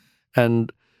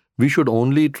 And we should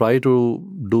only try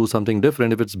to do something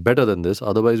different if it's better than this.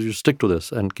 Otherwise, you stick to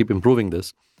this and keep improving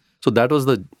this. So that was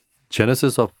the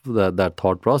genesis of that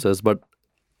thought process. But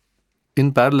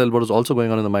in parallel, what is also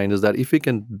going on in the mind is that if we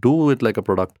can do it like a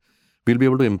product, we'll be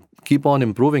able to keep on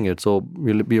improving it. So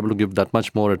we'll be able to give that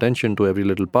much more attention to every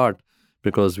little part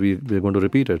because we're going to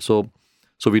repeat it. So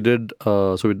we did.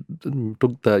 So we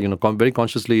took the very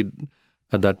consciously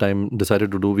at that time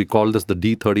decided to do, we call this the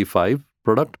D35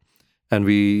 product. And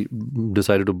we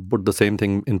decided to put the same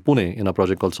thing in Pune in a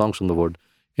project called Songs from the Wood,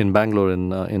 in Bangalore,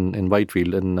 in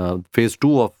Whitefield, in phase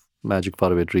 2 of Magic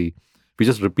Faraway Tree. We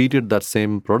just repeated that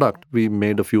same product. We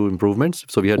made a few improvements.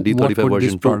 So we had What D35 would this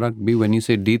version 2. product be when you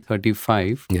say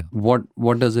D35? Yeah.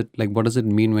 What does it like? What does it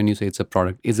mean when you say it's a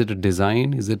product? Is it a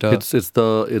design? Is it a It's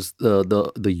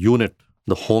the unit,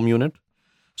 the home unit.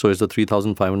 So it's the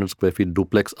 3,500 square feet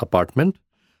duplex apartment.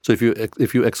 So if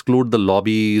you exclude the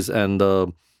lobbies and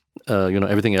the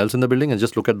everything else in the building and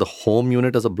just look at the home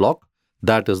unit as a block,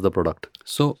 that is the product.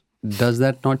 So does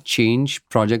that not change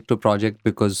project to project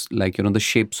because the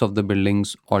shapes of the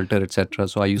buildings alter, etc.?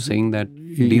 So are you saying that So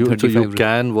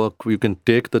D35 you can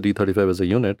take the D35 as a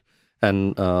unit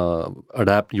and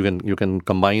adapt. You can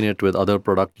combine it with other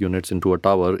product units into a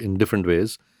tower in different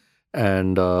ways,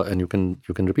 and you can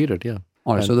repeat it. Yeah.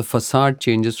 All right, so the facade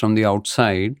changes from the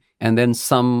outside and then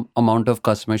some amount of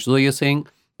customization. So you're saying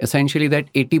essentially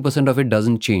that 80% of it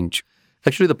doesn't change.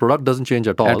 Actually, the product doesn't change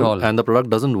at all. At all. And the product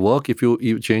doesn't work if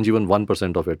you change even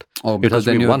 1% of it. Oh, It because has to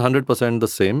then be you're 100% the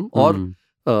same, or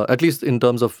at least in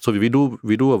terms of, so we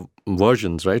do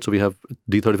versions, right? So we have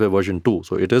D35 version 2.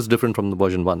 So it is different from the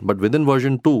version 1. But within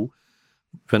version 2,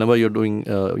 whenever you're doing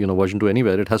version 2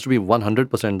 anywhere, it has to be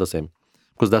 100% the same,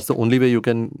 because that's the only way you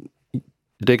can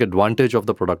take advantage of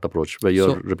the product approach, where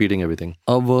you're repeating everything.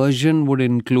 a version would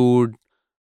include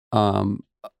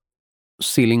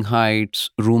ceiling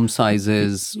heights, room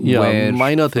sizes, Yeah,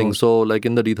 minor things. So like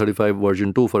in the D35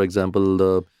 version 2, for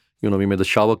example, we made the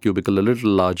shower cubicle a little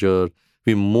larger.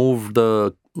 We moved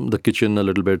the kitchen a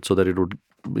little bit so that it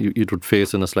would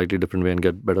face in a slightly different way and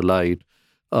get better light.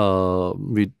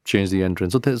 We changed the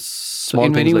entrance. So there's small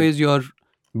in things many like, ways you're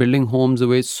building homes the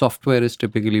way software is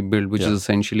typically built, which is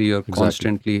essentially you're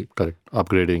constantly correct,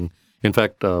 upgrading. In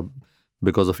fact,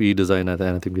 because of e-design, and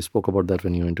I think we spoke about that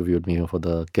when you interviewed me for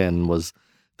the Ken, was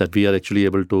that we are actually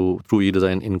able to, through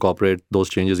e-design, incorporate those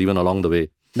changes even along the way.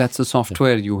 That's the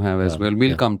software you have as well.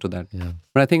 We'll come to that. Yeah.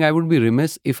 But I think I would be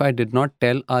remiss if I did not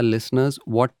tell our listeners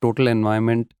what total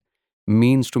environment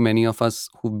means to many of us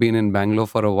who've been in Bangalore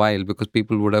for a while, because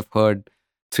people would have heard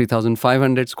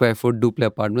 3,500 square foot duplex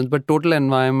apartments. But total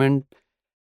environment,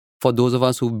 for those of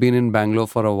us who've been in Bangalore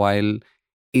for a while,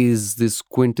 is this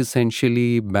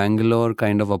quintessentially Bangalore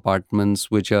kind of apartments,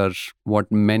 which are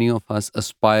what many of us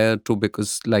aspire to,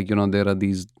 because there are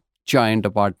these giant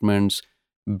apartments,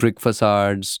 brick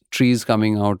facades, trees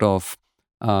coming out of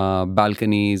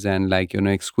balconies, and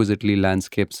exquisitely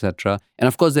landscaped, etc. And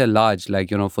of course they're large,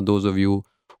 for those of you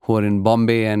who are in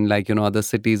Bombay and other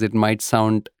cities, it might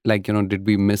sound like did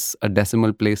we miss a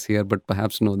decimal place here? But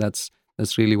perhaps no, that's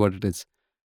really what it is.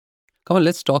 Kamal,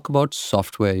 let's talk about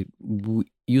software.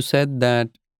 You said that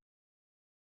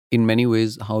in many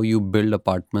ways how you build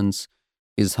apartments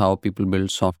is how people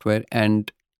build software,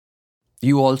 and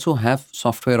you also have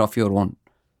software of your own,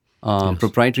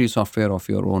 proprietary software of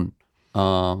your own.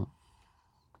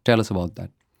 Tell us about that.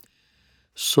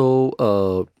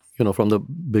 So, from the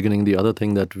beginning, the other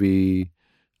thing that we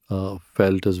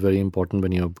felt is very important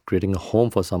when you're creating a home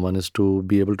for someone is to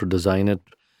be able to design it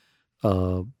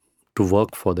to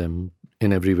work for them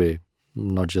in every way,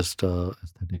 not just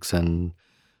aesthetics and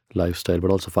lifestyle, but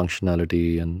also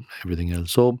functionality and everything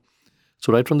else. So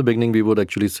right from the beginning, we would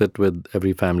actually sit with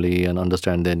every family and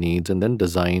understand their needs, and then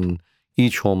design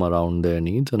each home around their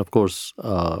needs. And of course,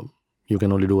 you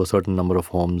can only do a certain number of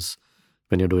homes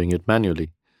when you're doing it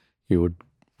manually. You're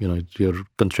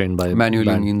constrained by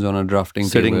Manually means on a drafting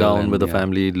sitting table down and, with the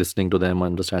family, listening to them,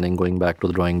 understanding, going back to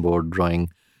the drawing board,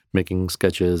 making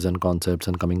sketches and concepts,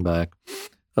 and coming back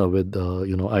with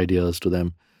ideas to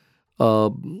them.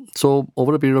 So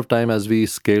over a period of time, as we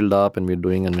scaled up and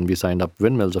when we signed up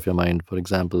Windmills of Your Mind, for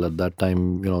example, at that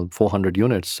time, 400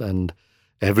 units, and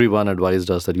everyone advised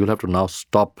us that you'll have to now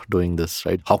stop doing this,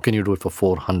 right? How can you do it for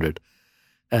 400?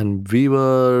 And we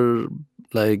were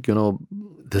like,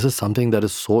 this is something that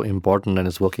is so important and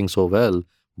it's working so well.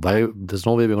 Why? There's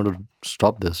no way we're going to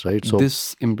stop this, right? So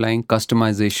this implying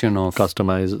customization of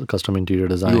custom interior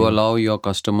design. You allow your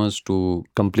customers to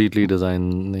completely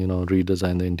redesign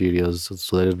the interiors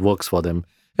so that it works for them.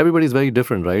 Everybody's very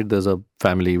different, right? There's a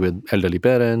family with elderly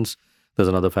parents. There's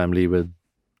another family with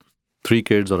 3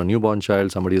 kids or a newborn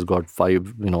child. Somebody's got 3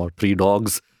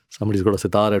 dogs. Somebody's got a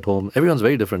sitar at home. Everyone's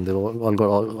very different. They've all got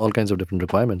all kinds of different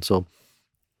requirements. So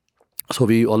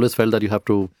we always felt that you have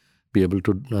to be able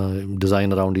to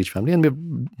design around each family,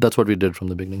 and that's what we did from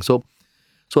the beginning. So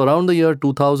around the year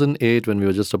 2008, when we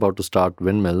were just about to start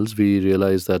Windmills, we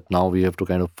realized that now we have to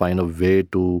kind of find a way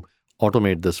to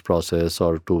automate this process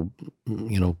or to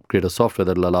create a software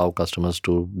that will allow customers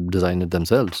to design it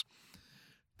themselves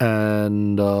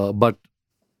and but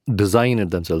design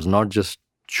it themselves, not just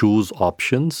choose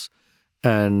options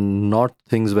and not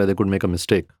things where they could make a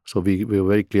mistake. So we were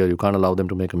very clear, you can't allow them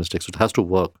to make a mistake. So it has to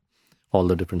work, all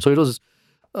the different.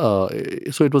 Uh,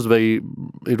 so it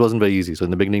wasn't very easy. So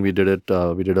in the beginning we did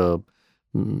a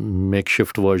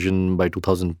makeshift version by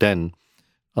 2010,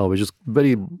 which is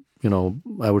very,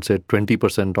 I would say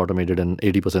 20% automated and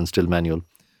 80% still manual.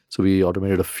 So we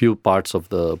automated a few parts of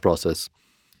the process.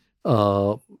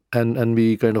 Uh, and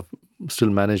we kind of still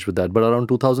managed with that. But around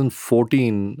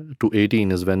 2014 to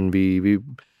 18 is when we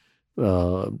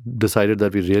decided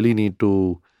that we really need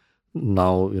to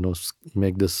now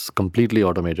make this completely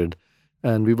automated.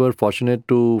 And we were fortunate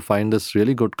to find this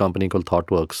really good company called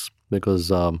ThoughtWorks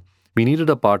because we needed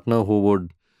a partner who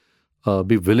would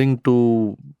be willing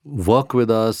to work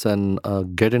with us and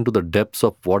get into the depths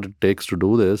of what it takes to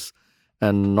do this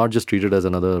and not just treat it as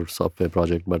another software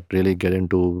project, but really get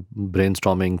into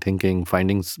brainstorming, thinking,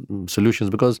 finding solutions.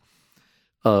 Because,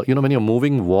 when you're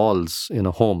moving walls in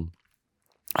a home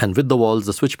and with the walls,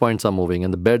 the switch points are moving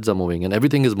and the beds are moving and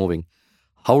everything is moving,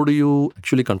 how do you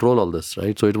actually control all this,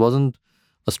 right? So it wasn't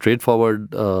a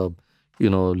straightforward,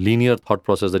 linear thought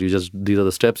process that these are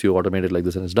the steps, you automate it like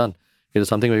this and it's done. It is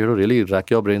something where you have to really rack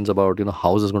your brains about,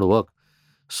 how is this going to work?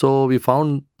 So we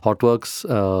found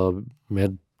ThoughtWorks. We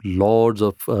had loads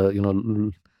of,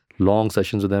 long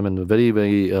sessions with them and a very,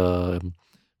 very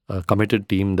committed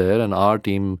team there. And our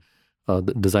team,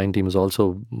 the design team is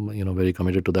also, very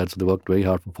committed to that. So they worked very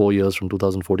hard for 4 years from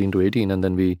 2014 to 18. And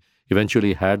then we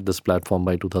eventually had this platform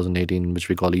by 2018, which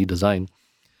we call e-design,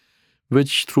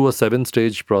 which through a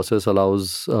 7-stage process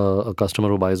allows a customer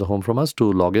who buys a home from us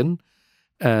to log in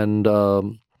and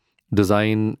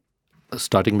design,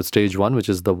 starting with stage 1, which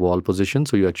is the wall position.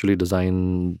 So you actually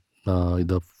design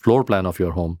the floor plan of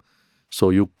your home. So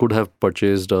you could have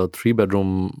purchased a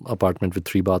 3-bedroom apartment with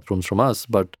 3 bathrooms from us,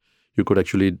 but you could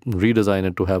actually redesign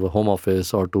it to have a home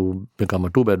office or to become a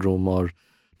 2-bedroom or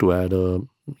to add a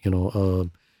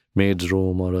maid's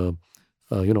room or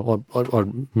or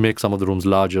make some of the rooms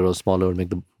larger or smaller, make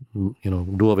the,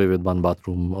 do away with 1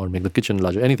 bathroom or make the kitchen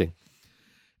larger, anything.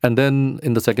 And then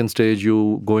in the second stage,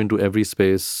 you go into every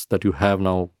space that you have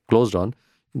now closed on,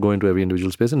 go into every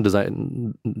individual space and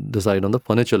decide on the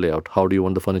furniture layout. How do you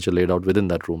want the furniture laid out within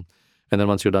that room? And then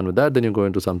once you're done with that, then you go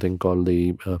into something called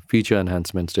the feature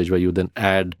enhancement stage, where you then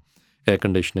add air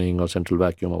conditioning or central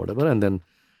vacuum or whatever. And then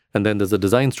there's a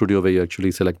design studio where you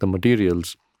actually select the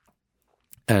materials.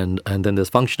 And then there's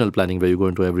functional planning, where you go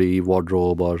into every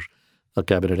wardrobe or a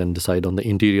cabinet and decide on the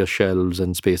interior shelves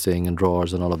and spacing and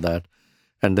drawers and all of that.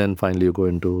 And then finally you go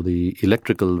into the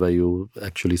electrical, where you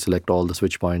actually select all the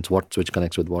switch points, what switch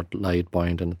connects with what light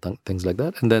point and things like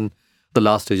that. And then the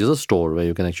last stage is a store, where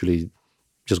you can actually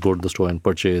just go to the store and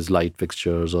purchase light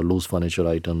fixtures or loose furniture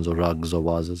items or rugs or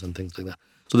vases and things like that.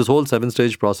 So this whole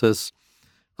 7-stage process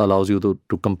allows you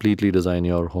to completely design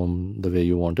your home the way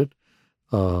you want it.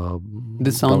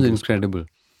 This sounds incredible.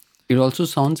 It also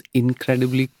sounds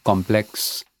incredibly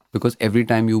complex, because every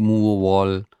time you move a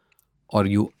wall or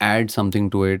you add something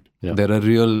to it, there are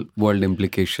real world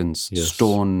implications. Yes.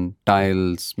 Stone,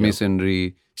 tiles,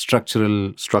 masonry,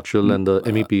 structural, and the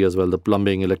MEP as well, the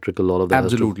plumbing, electrical, all of that.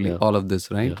 Absolutely, all of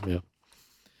this, right? Yeah.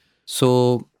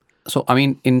 So I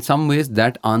mean, in some ways,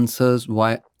 that answers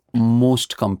why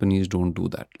most companies don't do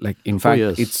that. Like, in fact,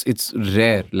 it's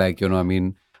rare. Like,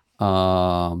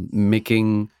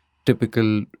 making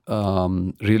typical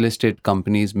real estate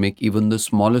companies make even the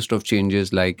smallest of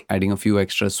changes, like adding a few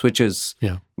extra switches,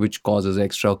 which causes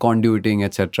extra conduiting,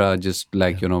 etc. Just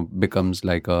like, becomes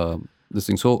like this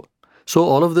thing. So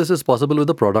all of this is possible with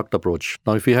the product approach.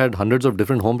 Now, if we had hundreds of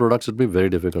different home products, it'd be very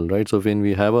difficult, right? So when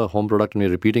we have a home product and we're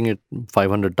repeating it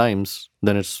 500 times,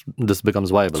 then this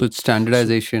becomes viable. So it's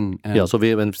standardization. So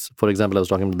for example, I was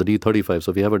talking about the D35.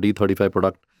 So if we have a D35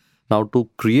 product, now to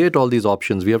create all these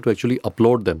options, we have to actually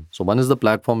upload them. So one is the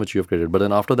platform which you have created. But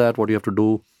then after that, what you have to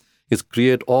do is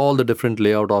create all the different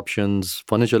layout options,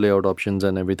 furniture layout options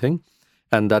and everything.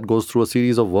 And that goes through a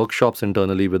series of workshops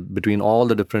internally between all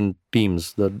the different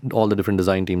teams, all the different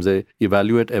design teams. They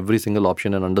evaluate every single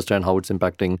option and understand how it's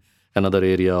impacting another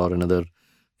area or another,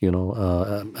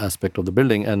 aspect of the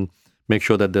building, and make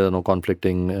sure that there are no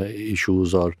conflicting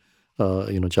issues or,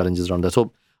 challenges around that.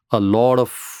 So a lot of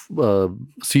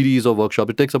series of workshops.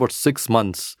 It takes about 6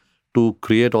 months to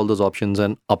create all those options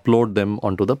and upload them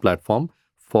onto the platform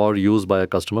for use by a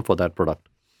customer for that product.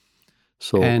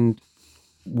 So and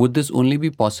would this only be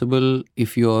possible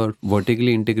if you're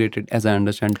vertically integrated, as I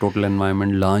understand total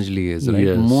environment largely is,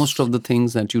 right? Most Yes, of the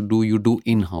things that you do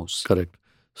in-house. correct.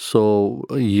 So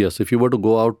yes, if you were to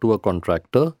go out to a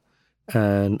contractor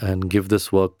and give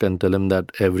this work and tell him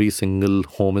that every single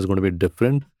home is going to be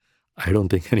different, I don't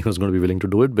think anyone's going to be willing to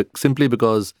do it, but simply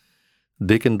because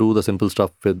they can do the simple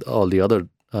stuff with all the other.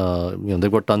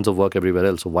 They've got tons of work everywhere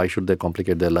else. So why should they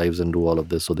complicate their lives and do all of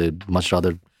this? So they'd much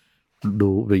rather do.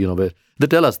 Where they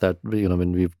tell us that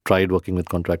when we've tried working with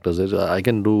contractors, I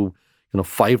can do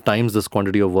 5 times this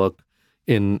quantity of work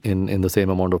in the same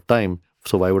amount of time.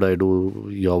 So why would I do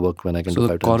your work when I can do So the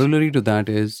 5 times? corollary to that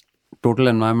is total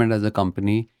environment as a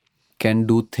company can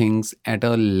do things at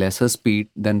a lesser speed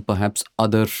than perhaps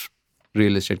other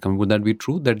real estate companies. Would that be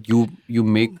true? That you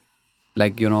make,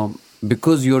 like,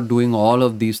 because you're doing all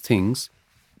of these things,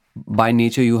 by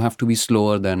nature you have to be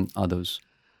slower than others.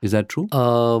 Is that true?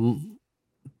 Um,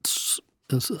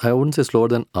 I wouldn't say slower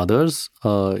than others.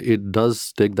 It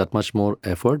does take that much more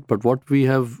effort. But what we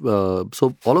have,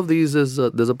 so all of these is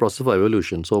there's a process of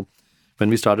evolution. So when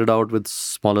we started out with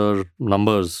smaller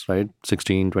numbers, right,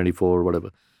 16, 24, whatever.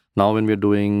 Now when we're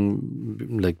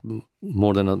doing like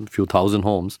more than a few thousand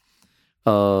homes,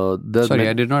 there Sorry,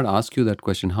 I did not ask you that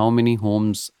question. How many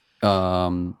homes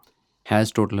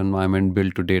has total environment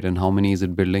built to date, and how many is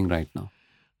it building right now?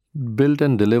 built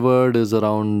and delivered is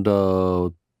around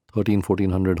 13,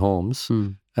 1400 homes. Hmm.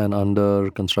 And under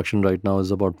construction right now is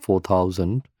about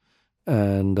 4,000.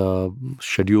 And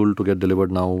scheduled to get delivered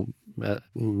now,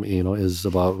 is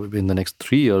about in the next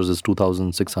 3 years is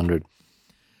 2,600.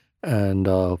 And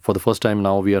for the first time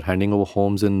now, we are handing over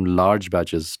homes in large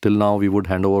batches. Till now, we would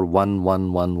hand over one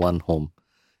home.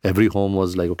 Every home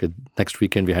was like, okay, next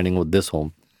weekend we're handing over this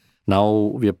home. Now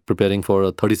we are preparing for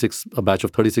a batch of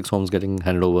 36 homes getting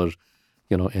handed over,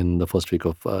 in the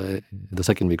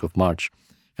second week of March,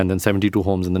 and then 72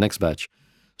 homes in the next batch.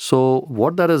 So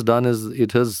what that has done is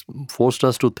it has forced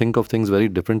us to think of things very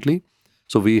differently.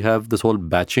 So we have this whole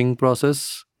batching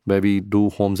process where we do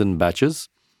homes in batches,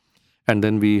 and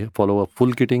then we follow a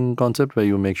full kitting concept where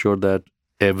you make sure that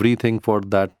everything for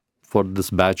this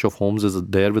batch of homes is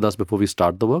there with us before we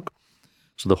start the work.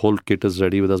 So the whole kit is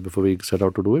ready with us before we set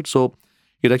out to do it. So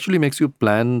it actually makes you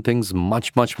plan things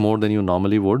much, much more than you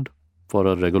normally would for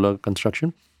a regular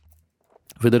construction,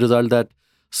 with the result that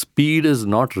speed is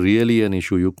not really an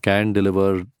issue. You can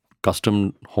deliver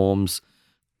custom homes,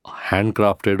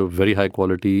 handcrafted of very high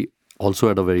quality, also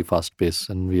at a very fast pace.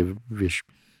 And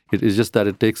it is just that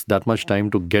it takes that much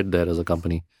time to get there as a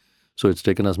company. So it's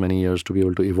taken us many years to be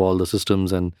able to evolve the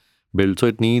systems and build. So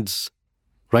it needs,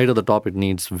 right at the top, it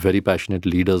needs very passionate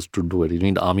leaders to do it. You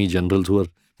need army generals who are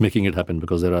making it happen,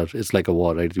 because it's like a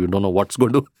war, right? You don't know what's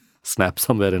going to snap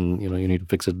somewhere, and you need to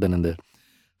fix it then and there.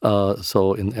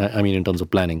 In terms of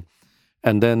planning,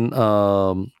 and then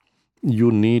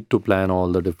you need to plan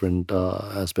all the different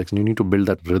aspects, and you need to build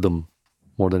that rhythm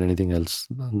more than anything else.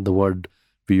 The word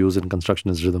we use in construction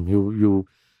is rhythm. You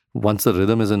once the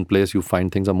rhythm is in place, you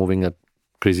find things are moving at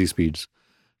crazy speeds,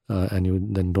 and you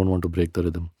then don't want to break the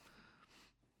rhythm.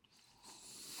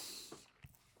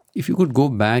 If you could go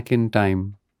back in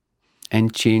time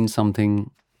and change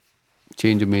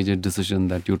a major decision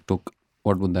that you took,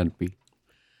 what would that be?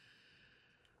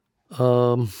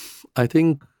 Um, I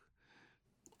think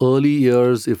early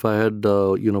years, if I had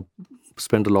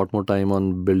spent a lot more time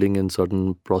on building in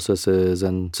certain processes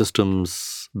and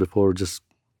systems before just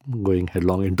going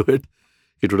headlong into it,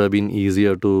 it would have been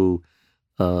easier to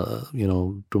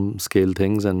scale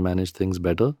things and manage things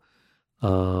better.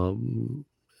 Um,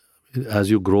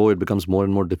 as you grow, it becomes more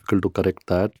and more difficult to correct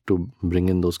that, to bring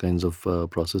in those kinds of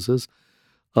processes.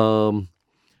 Um,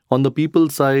 on the people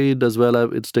side as well,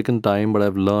 it's taken time, but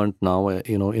I've learned now.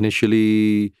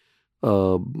 Initially,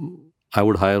 uh, I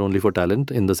would hire only for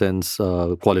talent, in the sense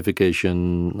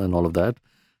qualification and all of that,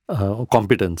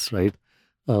 competence, right?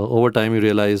 Over time, you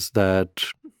realize that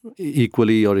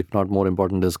equally, or if not more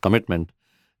important, is commitment,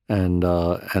 and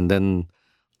then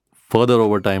further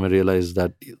over time, I realized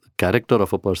that the character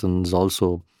of a person is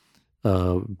also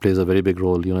plays a very big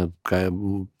role.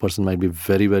 Person might be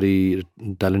very, very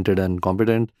talented and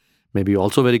competent, maybe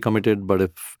also very committed, but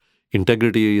if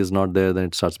integrity is not there, then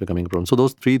it starts becoming a problem. So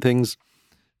those three things,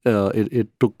 it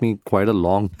took me quite a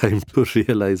long time to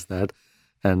realize that,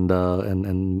 and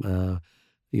in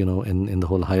the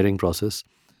whole hiring process.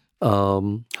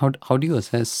 How do you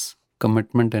assess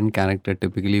commitment and character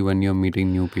typically when you're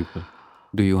meeting new people?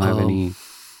 Do you have Um, any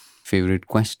favorite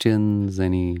questions?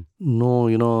 Any?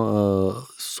 no,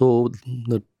 so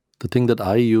the thing that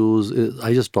I use is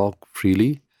I just talk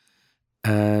freely,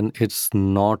 and it's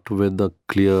not with a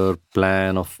clear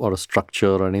plan of or a structure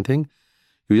or anything.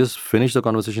 You just finish the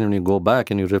conversation and you go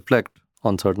back and you reflect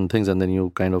on certain things, and then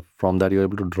you kind of from that you're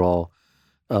able to draw.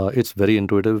 It's very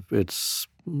intuitive. It's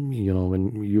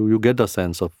when you get a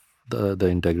sense of the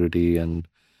integrity, and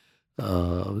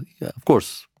yeah, of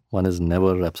course one is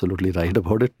never absolutely right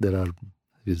about it. There are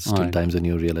All still right. times when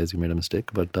you realize you made a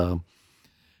mistake, but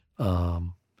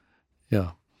um,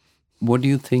 yeah. What do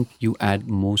you think you add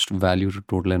most value to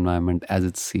total environment as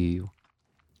its CEO?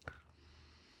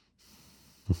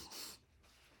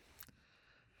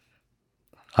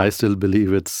 I still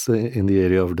believe it's in the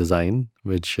area of design,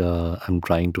 which I'm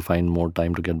trying to find more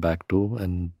time to get back to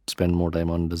and spend more time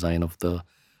on design of the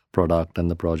product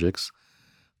and the projects.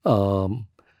 Um,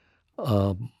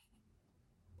 um,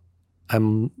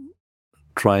 I'm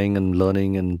trying and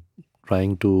learning and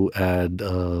trying to add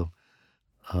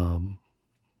um,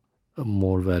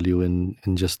 more value in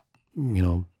just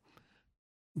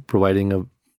providing a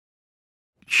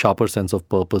sharper sense of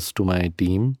purpose to my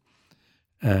team,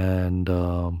 and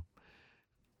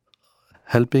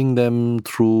helping them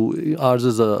through. Ours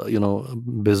is a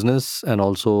business, and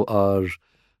also our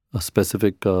a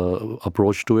specific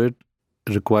approach to it.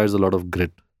 It requires a lot of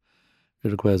grit.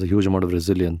 It requires a huge amount of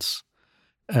resilience,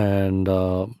 and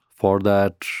for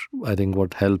that, I think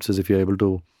what helps is if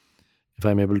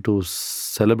I'm able to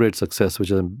celebrate success,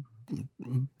 which I've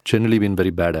generally been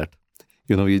very bad at.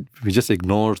 We just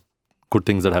ignore good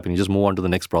things that happen. You just move on to the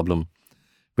next problem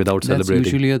without That's celebrating.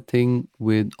 usually a thing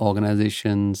with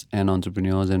organizations and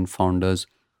entrepreneurs and founders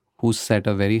who set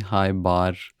a very high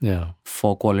bar Yeah,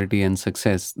 for quality and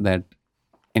success, that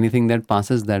anything that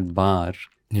passes that bar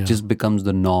yeah, just becomes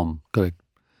the norm. correct.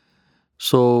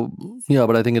 So yeah,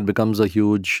 but I think it becomes a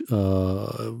huge,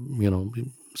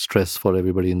 stress for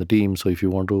everybody in the team. So if you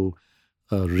want to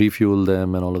refuel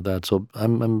them and all of that, so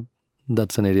I'm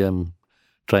that's an area I'm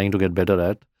trying to get better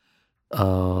at.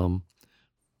 Um,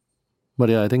 but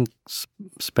yeah, I think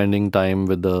spending time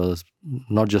with the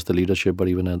not just the leadership, but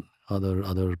even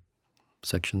other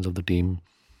sections of the team,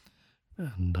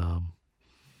 and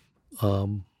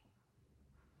um,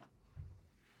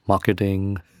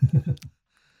 marketing.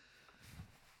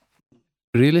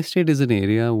 Real estate is an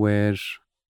area where,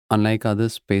 unlike other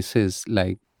spaces,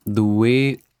 like the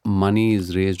way money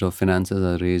is raised or finances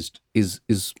are raised is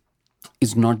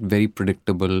not very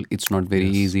predictable. It's not very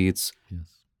Yes, easy. It's yes,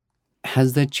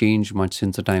 Has that changed much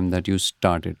since the time that you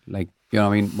started? Like, I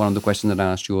mean, one of the questions that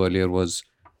I asked you earlier was,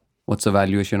 what's the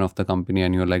valuation of the company?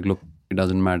 And you're like, look, it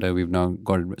doesn't matter. We've now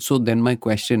got it. So then my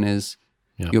question is,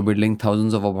 yeah, you're building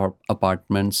thousands of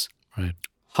apartments. right.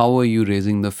 How are you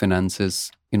raising the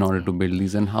finances in order to build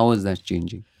these? And how is that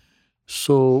changing?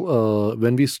 So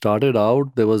when we started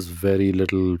out, there was very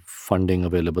little funding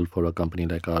available for a company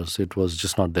like ours. It was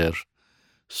just not there.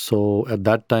 So at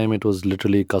that time, it was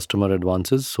literally customer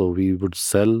advances. So we would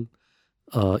sell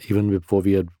even before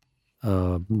we had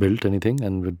built anything,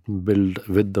 and would build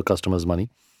with the customer's money.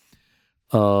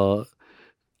 Uh,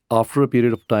 After a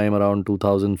period of time around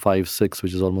 2005 6,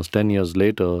 which is almost 10 years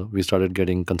later, we started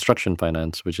getting construction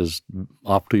finance, which is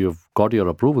after you've got your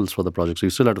approvals for the project. So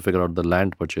you still have to figure out the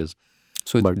land purchase.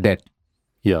 So it's But debt.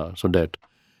 yeah, so debt.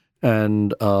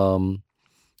 And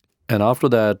and after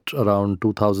that, around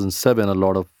 2007, a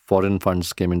lot of foreign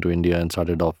funds came into India and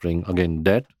started offering again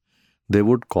debt. They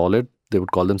would call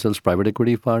themselves private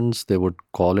equity funds. They would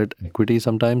call it equity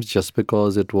sometimes, just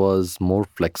because it was more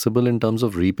flexible in terms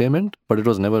of repayment, but it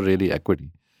was never really equity.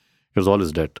 It was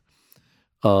always debt.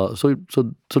 So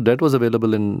debt was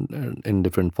available in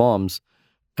different forms,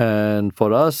 and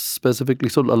for us specifically,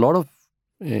 so a lot of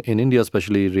in India,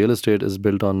 especially real estate, is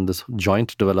built on this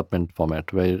joint development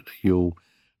format where you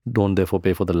don't therefore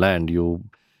pay for the land. You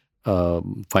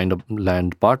find a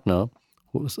land partner,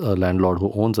 who's a landlord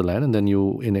who owns the land, and then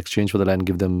you, in exchange for the land,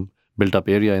 give them built up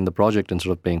area in the project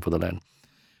instead of paying for the land.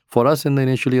 For us in the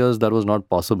initial years, that was not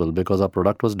possible because our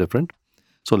product was different.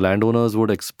 So landowners would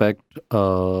expect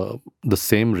the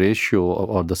same ratio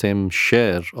or the same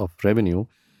share of revenue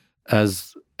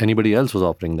as anybody else was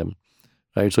offering them,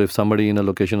 right? So if somebody in a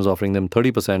location is offering them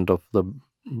 30% of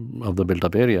the built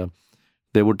up area,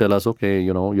 they would tell us, okay,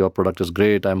 your product is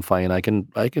great, I'm fine, I can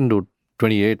do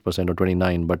 28% or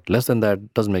 29, but less than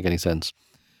that doesn't make any sense.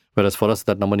 Whereas for us,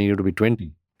 that number needed to be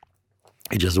 20.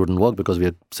 It just wouldn't work because we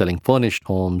are selling furnished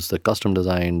homes, the custom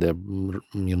design, the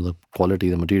quality,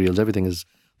 the materials, everything is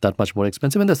that much more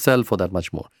expensive, and they sell for that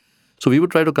much more. So we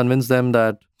would try to convince them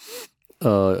that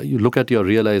you look at your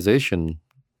realization,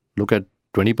 look at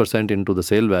 20% into the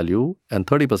sale value and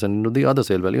 30% into the other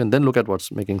sale value, and then look at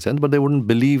what's making sense. But they wouldn't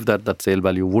believe that that sale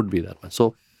value would be that much.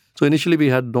 So So initially we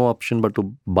had no option but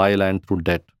to buy land through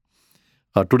debt.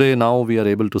 Today, now we are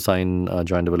able to sign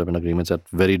joint development agreements at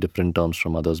very different terms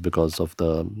from others because of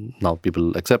the now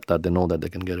people accept that they know that they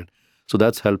can get it. So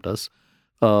that's helped us.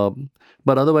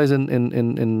 But otherwise,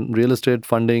 in real estate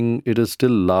funding, it is still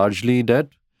largely debt,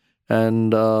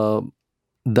 and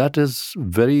that is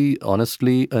very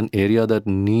honestly an area that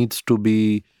needs to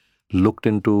be looked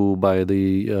into by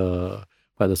the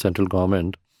central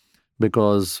government,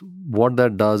 because what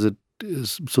that does, it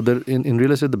is so there in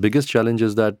real estate the biggest challenge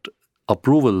is that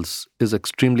approvals is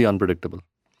extremely unpredictable.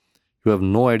 You have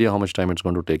no idea how much time it's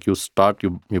going to take. You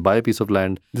buy a piece of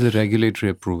land, The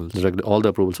regulatory approvals. all the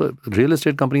approvals. So real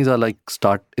estate companies are like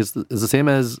is the same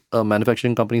as a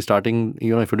manufacturing company starting.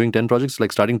 If you're doing 10 projects,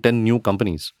 like starting 10 new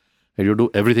companies, and you do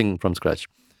everything from scratch.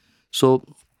 So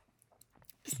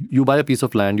you buy a piece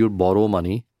of land, you borrow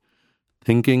money,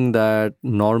 thinking that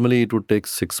normally it would take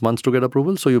 6 months to get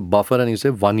approval. So you buffer and you say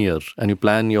 1 year, and you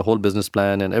plan your whole business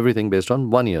plan and everything based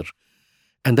on 1 year.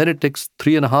 And then it takes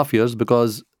 3.5 years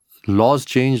because laws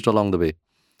changed along the way,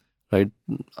 right?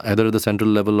 Either at the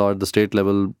central level or at the state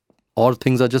level, or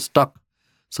things are just stuck.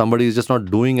 Somebody is just not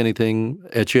doing anything.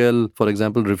 HAL, for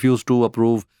example, refused to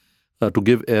approve to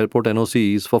give airport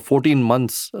NOCs for 14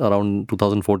 months around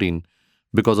 2014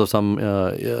 because of some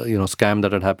scam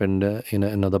that had happened in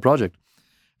another project.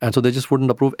 And so they just wouldn't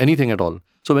approve anything at all.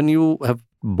 So when you have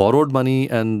borrowed money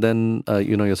and then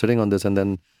you're sitting on this and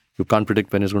then you can't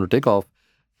predict when it's going to take off,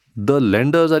 the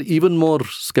lenders are even more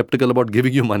skeptical about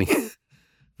giving you money,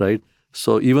 right?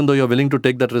 So even though you're willing to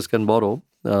take that risk and borrow,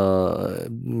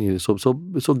 so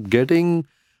getting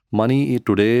money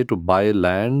today to buy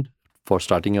land for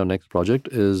starting your next project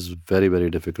is very, very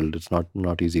difficult. It's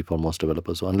not easy for most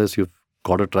developers. So unless you've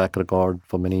got a track record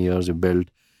for many years, you've built,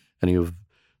 and you've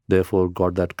therefore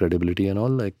got that credibility and all,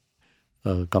 like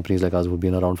companies like us who've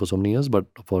been around for so many years, but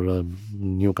for a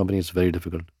new company, it's very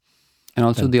difficult. And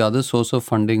also the other source of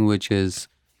funding, which is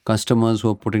customers who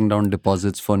are putting down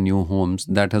deposits for new homes,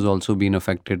 that has also been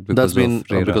affected because That's been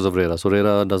of RERA. because of RERA. So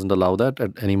RERA doesn't allow that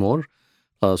anymore.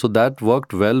 So that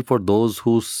worked well for those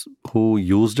who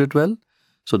used it well.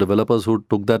 So developers who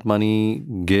took that money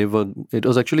it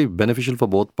was actually beneficial for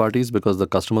both parties because the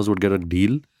customers would get a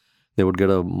deal. They would get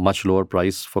a much lower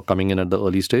price for coming in at the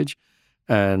early stage.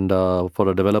 And for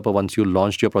a developer, once you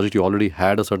launched your project, you already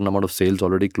had a certain amount of sales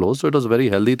already closed. So it was a very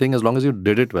healthy thing as long as you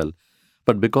did it well.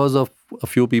 But because of a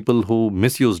few people who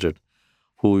misused it,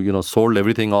 who sold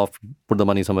everything off, put the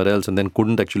money somewhere else, and then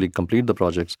couldn't actually complete the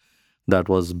projects, that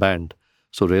was banned.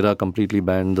 So RERA completely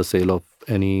banned the sale of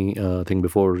any thing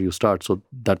before you start. So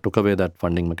that took away that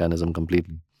funding mechanism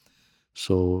completely.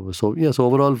 So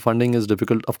overall funding is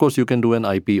difficult. Of course, you can do an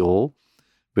IPO,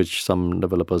 which some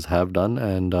developers have done,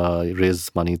 and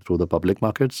raise money through the public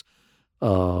markets.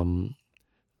 Um,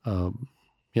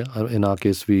 in our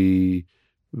case, like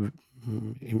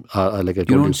I told You you,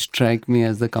 don't strike me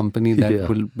as the company that Yeah.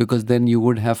 will, because then you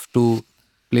would have to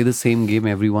play the same game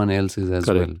everyone else is as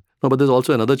Correct. well. No, but there's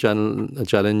also another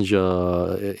challenge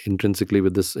intrinsically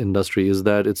with this industry is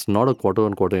that it's not a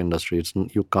quarter-on-quarter industry.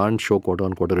 You can't show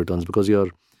quarter-on-quarter returns because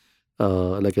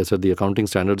like I said, the accounting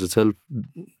standards itself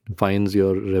defines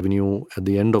your revenue at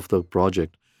the end of the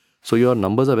project. So your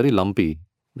numbers are very lumpy.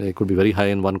 They could be very high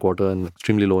in one quarter and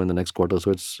extremely low in the next quarter.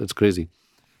 So it's crazy.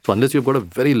 So unless you've got a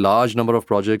very large number of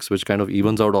projects, which kind of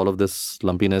evens out all of this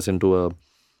lumpiness into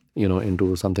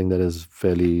something that is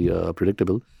fairly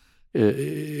predictable,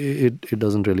 it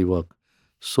doesn't really work.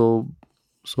 So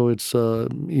it's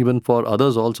even for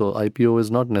others also, IPO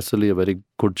is not necessarily a very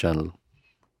good channel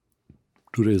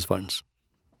to raise funds.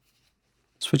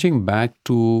 Switching back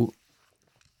to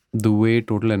the way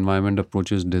Total Environment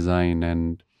approaches design,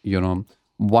 and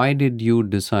why did you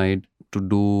decide to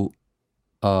do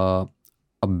a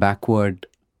backward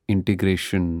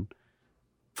integration?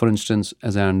 For instance,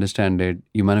 as I understand it,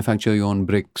 you manufacture your own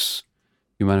bricks,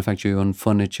 you manufacture your own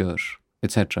furniture,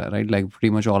 etc. Right? Like pretty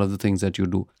much all of the things that you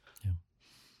do. Yeah.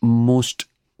 Most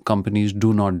companies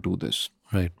do not do this.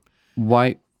 Right.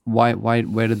 Why?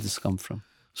 Where did this come from?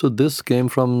 So this came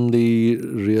from the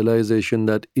realization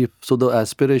that the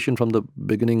aspiration from the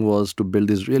beginning was to build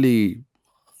these really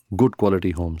good quality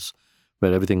homes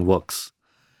where everything works.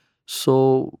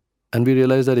 So, and we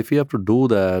realized that if we have to do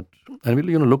that, and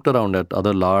we looked around at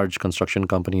other large construction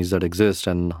companies that exist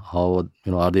and how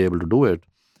are they able to do it,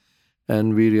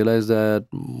 and we realized that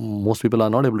most people are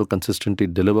not able to consistently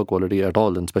deliver quality at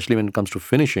all, and especially when it comes to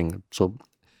finishing. So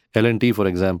L&T, for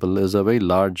example, is a very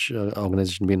large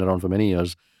organization, been around for many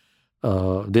years.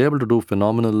 They're able to do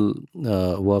phenomenal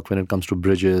work when it comes to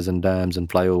bridges and dams and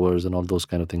flyovers and all those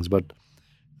kind of things. But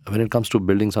when it comes to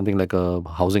building something like a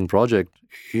housing project,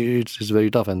 it's very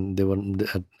tough, and they were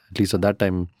at least at that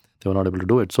time they were not able to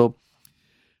do it.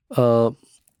 Uh,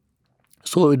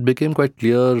 so it became quite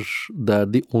clear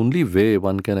that the only way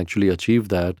one can actually achieve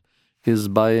that is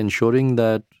by ensuring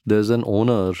that there's an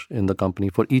owner in the company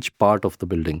for each part of the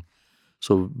building.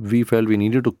 So we felt we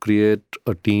needed to create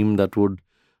a team that would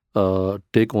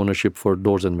take ownership for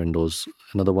doors and windows,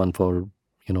 another one for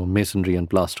masonry and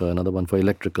plaster, another one for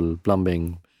electrical,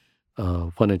 plumbing,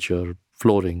 furniture,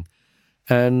 flooring,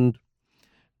 and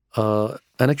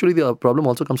actually the problem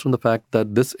also comes from the fact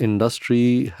that this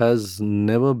industry has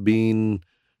never been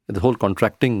the whole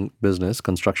contracting business,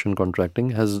 construction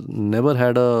contracting, has never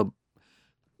had a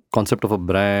concept of a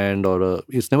brand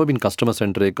it's never been customer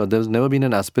centric, or there's never been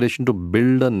an aspiration to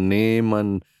build a name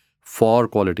and for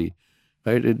quality,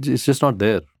 right? It's just not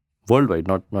there worldwide,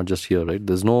 not just here, right?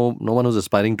 There's no one who's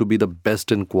aspiring to be the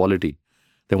best in quality.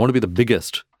 They want to be the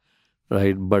biggest,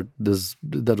 right? But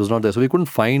that was not there. So we couldn't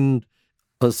find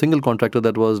a single contractor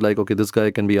that was like, okay, this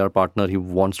guy can be our partner. He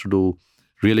wants to do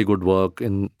really good work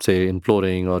in, say, in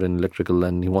flooring or in electrical,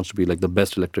 and he wants to be like the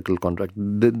best electrical contract.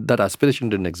 That aspiration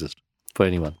didn't exist for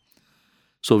anyone.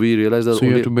 So we realized that So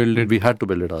you have to build it. we had to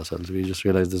build it ourselves. We just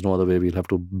realized there's no other way. We'll have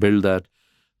to build that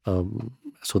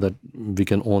so that we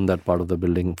can own that part of the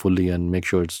building fully and make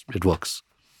sure it works.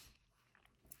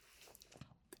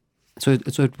 So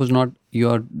it was not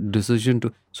your decision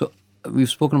to. So we've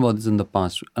spoken about this in the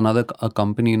past. A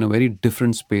company in a very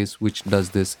different space which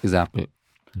does this is Apple,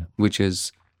 which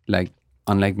is like,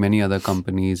 unlike many other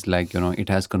companies, like, it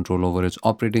has control over its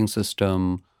operating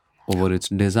system, over its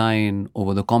design,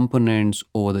 over the components,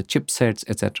 over the chipsets,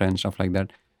 etc., and stuff like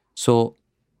that. So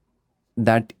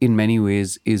that in many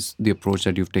ways is the approach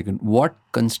that you've taken. What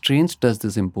constraints does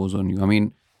this impose on you? I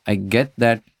mean, I get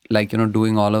that, like,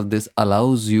 doing all of this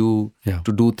allows you Yeah.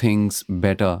 to do things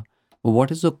better. But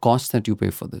what is the cost that you pay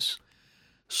for this?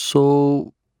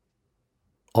 So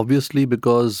obviously,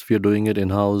 because we are doing it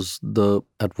in-house,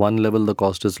 at one level the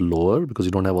cost is lower because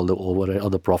you don't have all the overhead or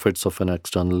the profits of an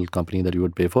external company that you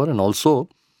would pay for, and also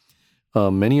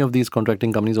many of these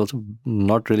contracting companies also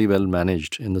not really well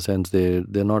managed, in the sense they're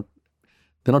not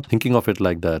thinking of it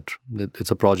like that.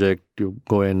 It's a project, you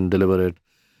go in, deliver it.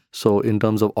 So in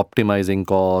terms of optimizing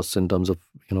costs, in terms of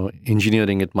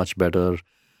engineering it much better,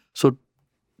 so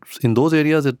in those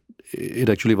areas it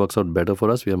actually works out better for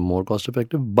us. We are more cost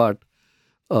effective. But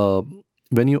uh,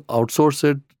 when you outsource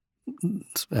it,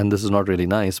 and this is not really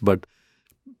nice, but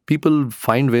people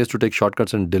find ways to take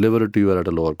shortcuts and deliver it to you at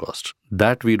a lower cost.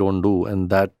 That we don't do, and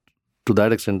that to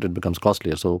that extent it becomes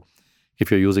costlier. So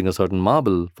if you're using a certain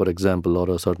marble, for example, or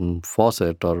a certain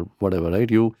faucet or whatever,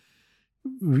 right?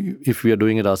 If we are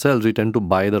doing it ourselves, we tend to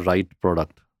buy the right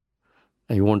product,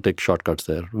 and you won't take shortcuts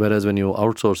there. Whereas when you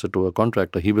outsource it to a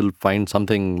contractor, he will find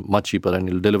something much cheaper and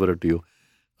he'll deliver it to you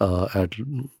at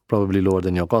probably lower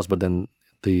than your cost, but then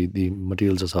the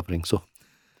materials are suffering. So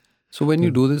when you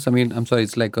do this, I mean, I'm sorry,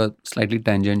 it's like a slightly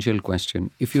tangential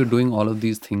question. If you're doing all of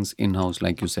these things in-house,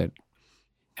 like you said,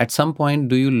 at some point,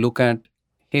 do you look at,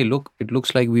 hey, look, it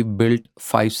looks like we built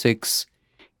 5, 6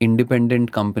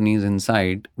 independent companies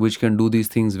inside which can do these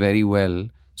things very well.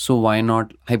 So why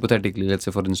not, hypothetically, let's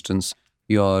say, for instance,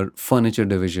 your furniture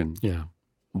division, Yeah.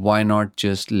 why not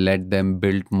just let them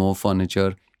build more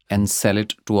furniture and sell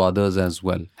it to others as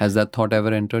well? Has that thought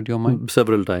ever entered your mind?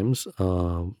 Several times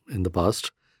in the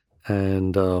past.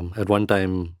 And at one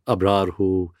time, Abrar,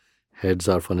 who heads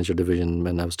our furniture division,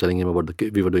 when I was telling him about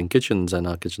we were doing kitchens and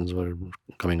our kitchens were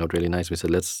coming out really nice, we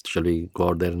said, shall we go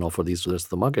out there and offer these to the rest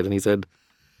of the market? And he said,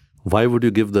 why would you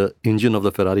give the engine of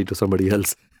the Ferrari to somebody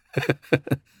else?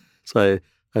 So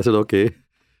I said, okay,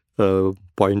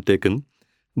 point taken.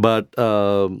 But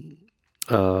I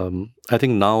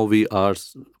think now we are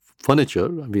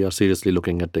seriously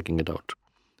looking at taking it out.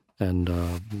 And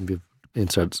we've in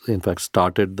fact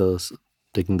started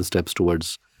taking the steps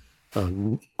towards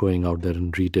going out there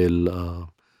in retail,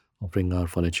 offering our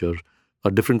furniture a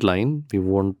different line. We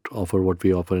won't offer what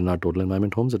we offer in our total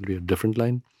environment homes. It'll be a different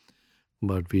line,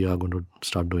 but we are going to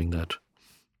start doing that.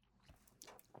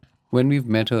 When we've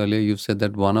met earlier, you've said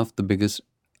that one of the biggest,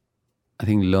 I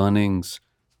think, learnings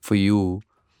for you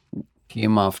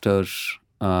came after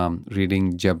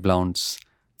reading Jeb Blount's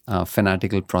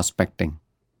Fanatical Prospecting.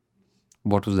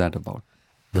 What was that about?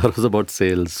 That was about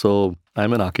sales. So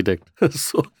I'm an architect.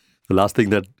 So the last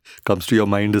thing that comes to your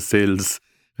mind is sales.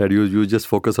 And you just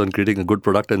focus on creating a good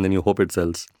product and then you hope it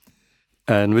sells.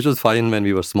 And which was fine when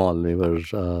we were small. We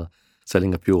were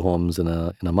selling a few homes in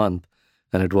a month,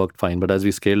 and it worked fine. But as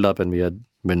we scaled up and we had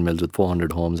windmills with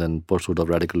 400 homes and Pursuit of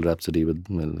Radical Rhapsody with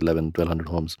 1,100, 1,200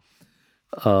 homes,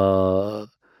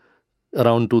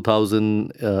 around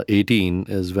 2018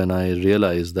 is when I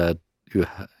realized that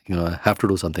I have to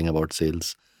do something about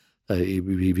sales.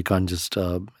 We can't just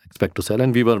expect to sell,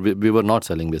 and we were not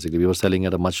selling. Basically, we were selling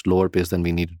at a much lower pace than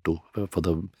we needed to for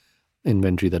the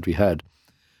inventory that we had.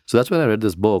 So that's when I read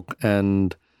this book,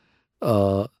 and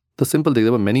uh, the simple thing.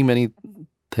 There were many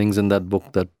things in that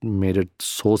book that made it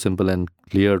so simple and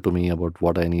clear to me about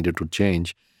what I needed to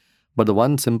change. But the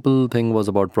one simple thing was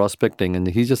about prospecting, and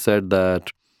he just said that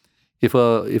if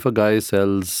a guy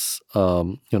sells,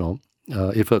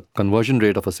 if a conversion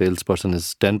rate of a salesperson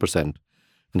is 10%, and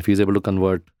if he's able to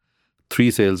convert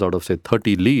three sales out of say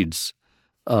 30 leads,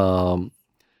 um,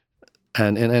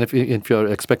 and if your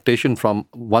expectation from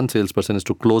one salesperson is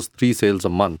to close three sales a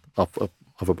month of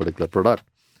a particular product,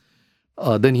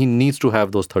 then he needs to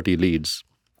have those 30 leads.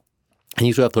 He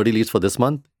needs to have 30 leads for this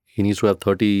month. He needs to have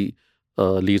 30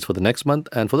 leads for the next month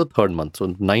and for the third month.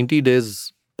 So 90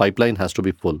 days pipeline has to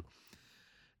be full.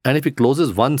 And if he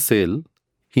closes one sale,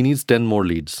 he needs 10 more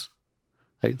leads.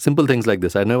 Right? Simple things like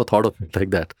this. I never thought of it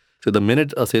like that. So the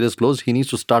minute a sale is closed, he needs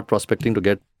to start prospecting to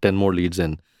get 10 more leads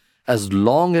in. As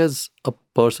long as a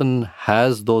person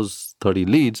has those 30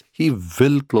 leads, he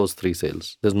will close three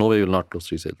sales. There's no way he will not close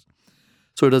three sales.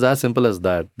 So it is as simple as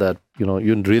that, you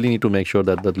really need to make sure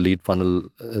that the lead funnel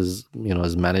is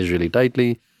managed really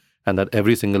tightly, and that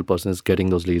every single person is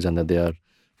getting those leads and that they are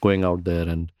going out there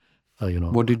and,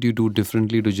 What did you do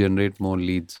differently to generate more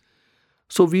leads?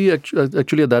 So we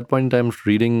actually at that point in time,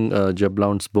 reading Jeb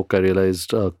Blount's book, I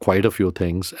realized quite a few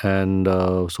things, and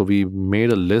so we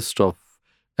made a list of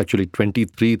actually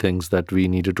 23 things that we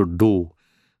needed to do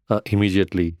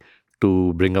immediately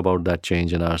to bring about that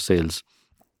change in our sales.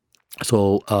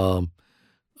 So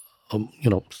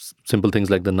simple things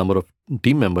like the number of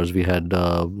team members. We had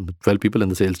 12 people in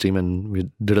the sales team, and we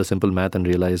did a simple math and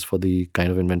realized for the kind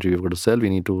of inventory we've got to sell, we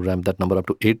need to ramp that number up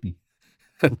to 80.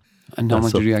 And how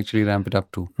much So did you actually ramp it up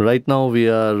to? right now, we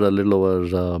are a little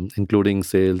over, including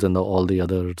sales and all the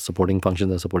other supporting functions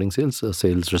that are supporting sales,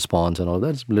 sales response and all that.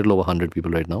 It's a little over 100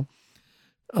 people right now.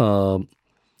 Um,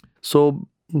 so,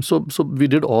 so we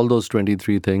did all those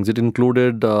 23 things. It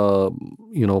included, for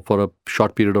a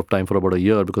short period of time, for about a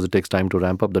year, because it takes time to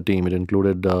ramp up the team. It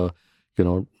included,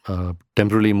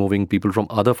 temporarily moving people from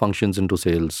other functions into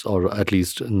sales, or at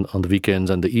least on the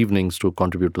weekends and the evenings to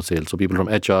contribute to sales. So people from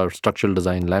HR, structural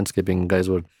design, landscaping guys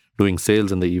were doing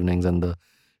sales in the evenings and the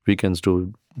weekends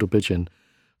to pitch in.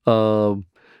 Uh,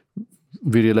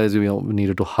 we realized we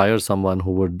needed to hire someone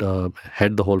who would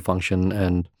head the whole function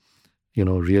and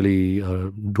really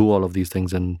do all of these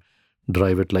things and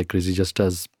drive it like crazy, just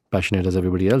as passionate as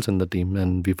everybody else in the team.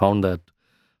 And we found that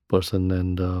person,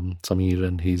 and Samir,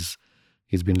 and he's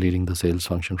been leading the sales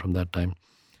function from that time.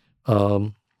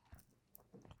 Um,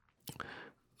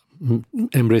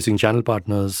 Embracing channel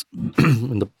partners.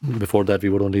 Before that, we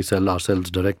would only sell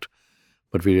ourselves direct,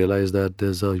 but we realized that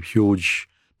there's a huge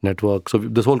network. So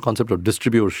this whole concept of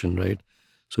distribution, right?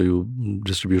 So you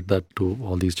distribute that to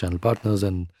all these channel partners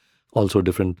and also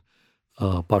different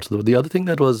parts of the world. The other thing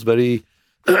that was very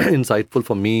insightful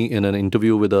for me in an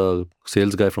interview with a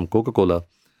sales guy from Coca-Cola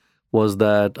was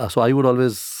that, so I would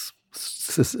always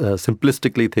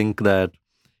simplistically think that,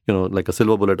 like a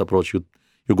silver bullet approach, you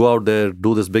go out there,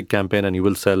 do this big campaign, and you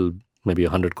will sell maybe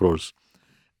 100 crores.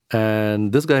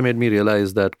 And this guy made me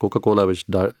realize that Coca-Cola, which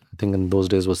I think in those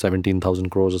days was 17,000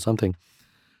 crores or something,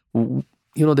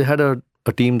 they had a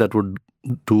team that would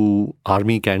do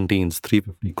army canteens,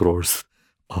 350 crores,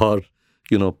 or,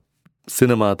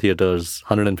 cinema theaters,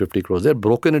 150 crores. They're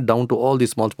broken it down to all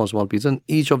these small pieces, and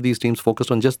each of these teams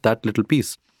focused on just that little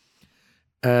piece.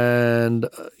 And,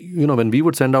 when we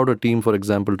would send out a team, for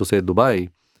example, to say Dubai,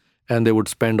 and they would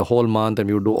spend a whole month and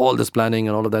we would do all this planning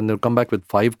and all of that, and they'll come back with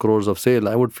 5 crores of sale,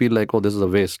 I would feel like, oh, this is a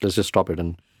waste. Let's just stop it.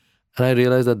 And I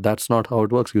realized that that's not how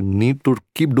it works. You need to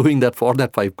keep doing that for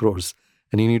that 5 crores.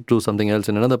 And you need to do something else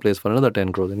in another place for another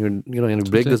 10 crores. And you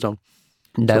break this down.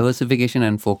 Diversification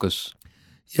and focus.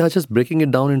 Yeah, just breaking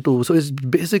it down into, so it's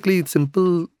basically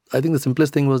simple. I think the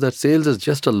simplest thing was that sales is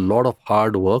just a lot of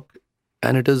hard work,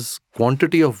 and it is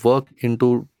quantity of work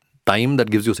into time that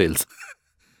gives you sales.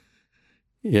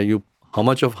 Yeah, how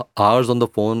much of hours on the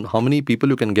phone, how many people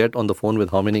you can get on the phone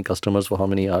with how many customers for how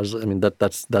many hours. I mean,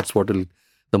 that's what will,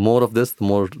 the more of this, the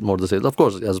more the sales. Of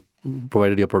course, as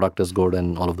provided your product is good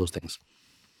and all of those things.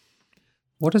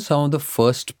 What are some of the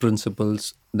first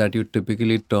principles that you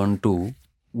typically turn to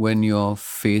when you're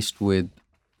faced with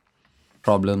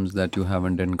problems that you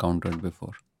haven't encountered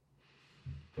before?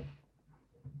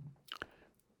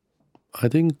 I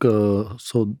think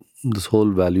so. This whole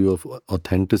value of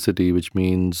authenticity, which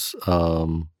means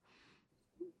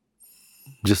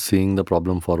just seeing the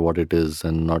problem for what it is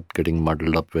and not getting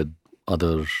muddled up with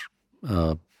other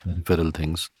peripheral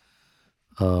things.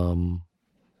 Um,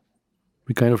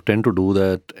 we kind of tend to do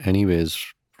that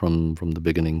anyways from the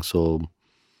beginning.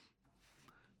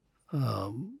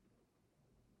 Um,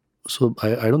 so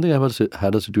I don't think I ever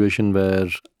had a situation where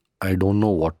I don't know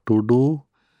what to do.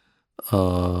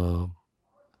 Uh,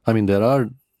 I mean, there are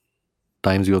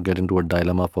times you get into a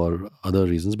dilemma for other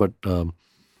reasons, but uh,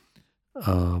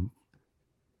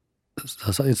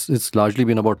 it's largely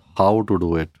been about how to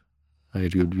do it.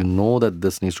 Right? You know that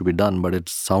this needs to be done, but it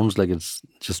sounds like it's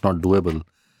just not doable.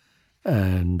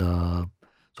 And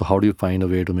so, how do you find a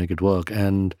way to make it work?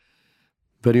 And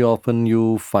very often,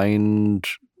 you find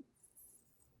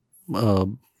uh,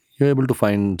 you're able to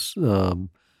find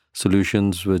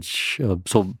solutions which you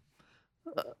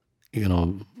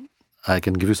know I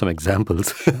can give you some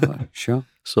examples. Sure.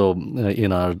 So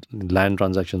in our land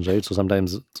transactions, right? So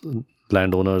sometimes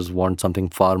landowners want something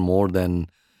far more than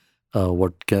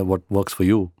what works for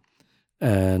you.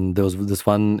 And there was this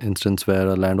one instance where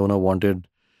a landowner wanted,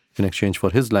 in exchange for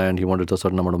his land, he wanted a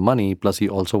certain amount of money. Plus, he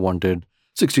also wanted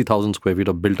 60,000 square feet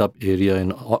of built-up area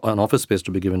in an office space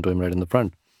to be given to him right in the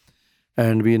front.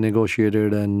 And we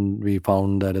negotiated, and we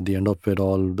found that at the end of it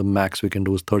all, the max we can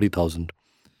do is 30,000,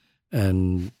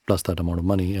 and plus that amount of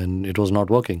money, and it was not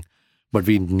working. But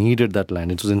we needed that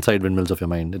land. It was inside windmills of your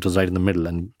mind. It was right in the middle,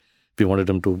 and we wanted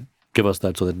him to give us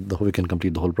that so that we can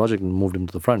complete the whole project, and moved him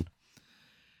to the front.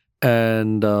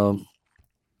 And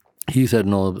he said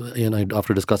no.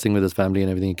 After discussing with his family and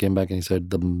everything, he came back and he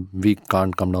said we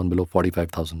can't come down below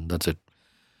 45,000. That's it.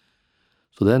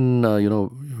 So then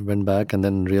went back and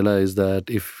then realized that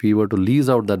if we were to lease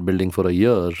out that building for a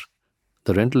year,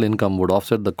 the rental income would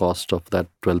offset the cost of that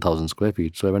 12,000 square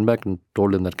feet. So I went back and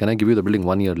told him that, can I give you the building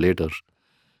 1 year later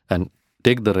and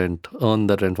take the rent, earn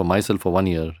that rent for myself for 1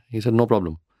 year? He said, no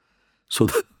problem. So,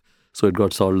 so it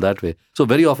got solved that way. So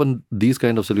very often these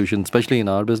kind of solutions, especially in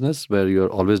our business where you're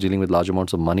always dealing with large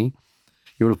amounts of money,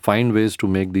 you will find ways to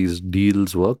make these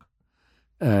deals work.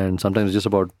 And sometimes it's just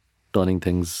about turning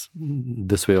things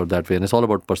this way or that way. And it's all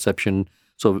about perception.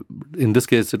 So in this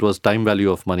case, it was time value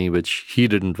of money, which he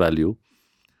didn't value.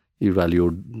 He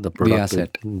valued the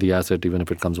product, the asset, even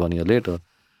if it comes 1 year later.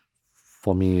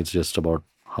 For me, it's just about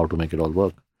how to make it all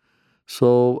work.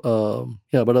 So,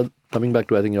 but coming back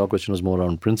to, I think your question was more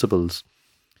around principles.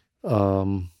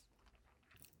 I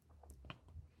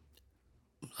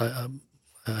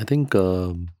think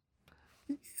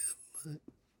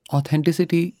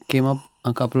Authenticity came up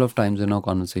a couple of times in our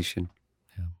conversation.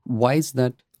 Yeah. Why is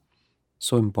that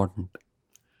so important?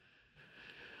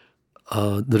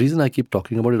 The reason I keep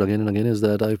talking about it again and again is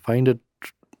that I find it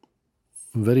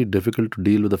very difficult to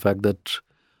deal with the fact that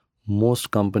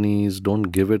most companies don't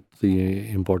give it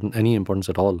any importance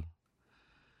at all,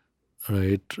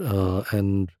 right?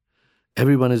 And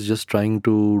everyone is just trying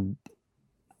to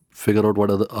figure out what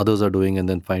others are doing and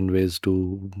then find ways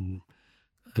to.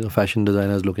 Fashion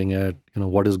designers looking at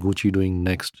what is Gucci doing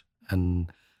next and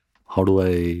how do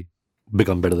I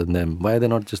become better than them? Why are they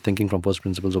not just thinking from first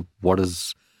principles of what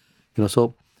is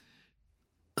so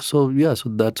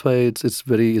that's why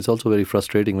it's also very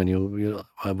frustrating when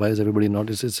why is everybody not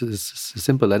it's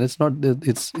simple, and it's not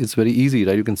it's very easy,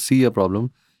 right? You can see a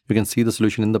problem, you can see the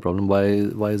solution in the problem.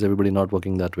 Why is everybody not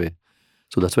working that way?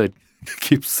 So that's why it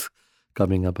keeps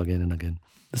coming up again and again.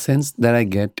 The sense that I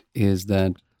get is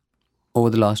that over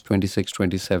the last 26,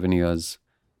 27 years,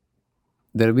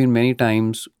 there have been many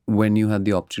times when you had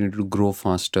the opportunity to grow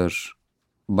faster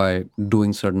by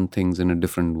doing certain things in a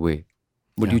different way.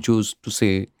 But you choose to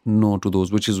say no to those,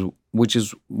 which is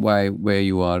why where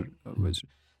you are.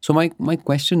 So my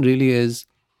question really is,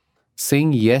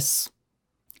 saying yes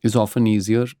is often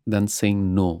easier than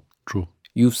saying no. True.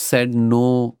 You've said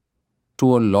no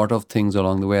to a lot of things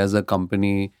along the way as a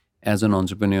company, as an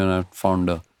entrepreneur and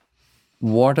founder.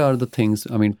 What are the things,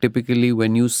 typically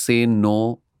when you say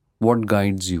no, what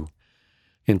guides you?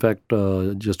 In fact,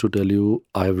 just to tell you,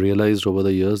 I've realized over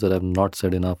the years that I've not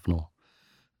said enough no.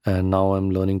 And now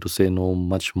I'm learning to say no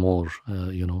much more,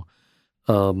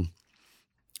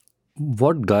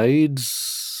 What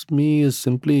guides me is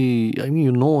simply,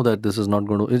 that this is not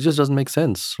going to, it just doesn't make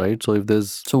sense, right? So if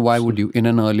there's... So why would you, in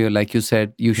an earlier, like you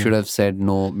said, you should have said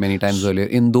no many times earlier.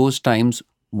 In those times,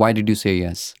 why did you say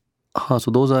yes?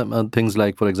 So those are things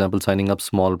like, for example, signing up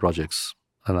small projects.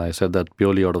 And I said that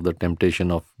purely out of the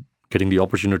temptation of getting the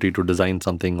opportunity to design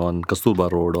something on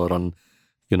Kasturba Road or on,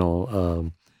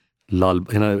 Lal,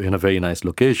 in a very nice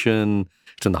location.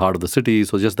 It's in the heart of the city.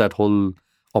 So just that whole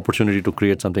opportunity to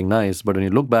create something nice. But when you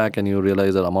look back and you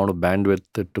realize the amount of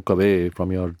bandwidth it took away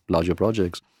from your larger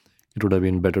projects, It would have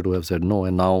been better to have said no.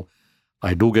 And now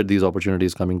I do get these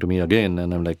opportunities coming to me again,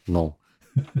 and I'm like, no.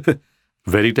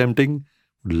 Very tempting.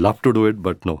 Would love to do it,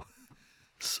 but no.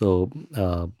 So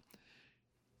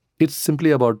it's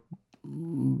simply about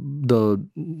the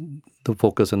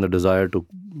focus and the desire to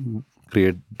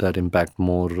create that impact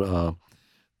uh,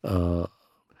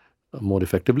 more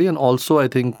effectively, and also I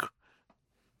think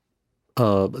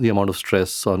the amount of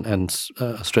stress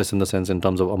stress in the sense in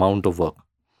terms of amount of work.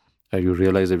 You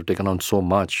realize that you've taken on so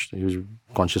much, you're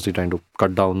consciously trying to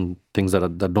cut down things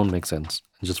that don't make sense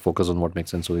and just focus on what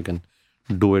makes sense so you can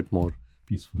do it more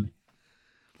peacefully.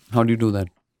 How do you do that?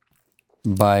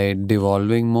 By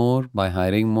devolving more, by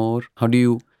hiring more? How do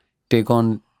you take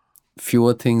on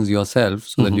fewer things yourself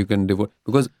so that you can devote?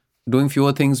 Because doing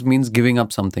fewer things means giving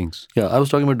up some things. Yeah, I was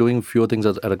talking about doing fewer things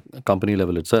at a company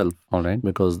level itself. All right.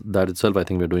 Because that itself, I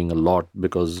think we're doing a lot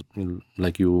because,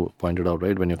 like you pointed out,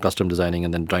 right, when you're custom designing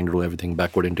and then trying to do everything,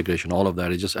 backward integration, all of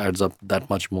that, it just adds up that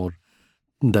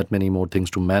many more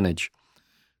things to manage.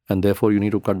 And therefore, you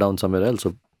need to cut down somewhere else.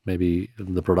 So maybe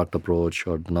the product approach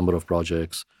or the number of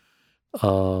projects.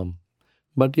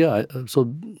 But yeah,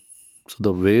 so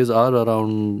the ways are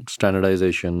around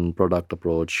standardization, product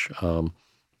approach,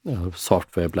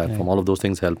 software platform, all of those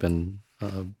things help in.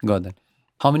 Got that.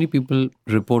 How many people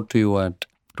report to you at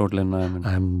Total Environment?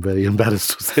 I'm very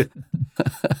embarrassed to say.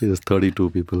 There's 32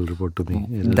 people report to me.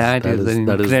 That is an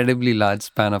incredibly large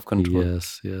span of control.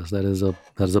 Yes, that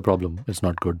is a problem. It's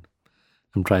not good.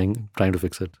 I'm trying to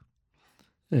fix it.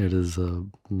 It is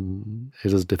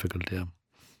difficult. Yeah.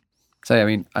 Sorry, I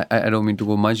mean, I don't mean to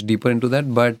go much deeper into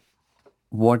that, but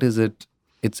what is it?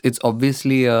 It's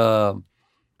obviously a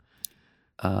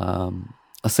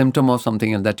symptom of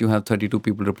something else that you have 32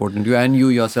 people reporting to you, and you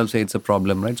yourself say it's a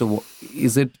problem, right? So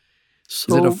is it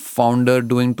a founder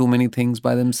doing too many things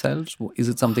by themselves? Is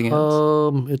it something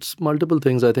else? It's multiple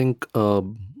things. I think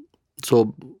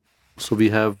so we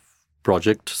have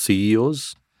project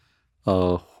CEOs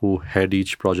who head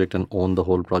each project and own the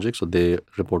whole project. So they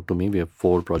report to me. We have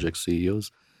 4 project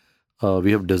CEOs.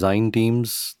 We have design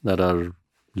teams that are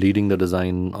leading the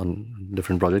design on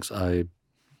different projects. I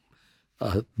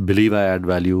believe I add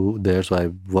value there. So I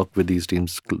work with these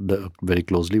teams very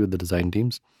closely with the design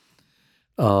teams.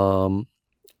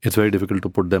 It's very difficult to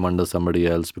put them under somebody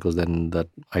else because then that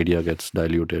idea gets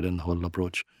diluted in the whole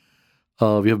approach.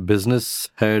 We have business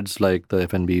heads like the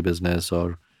F&B business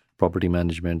or property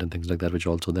management and things like that, which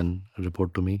also then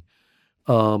report to me.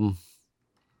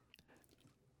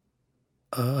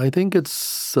 I think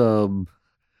it's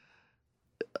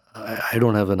I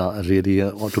don't have really,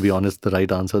 or to be honest, the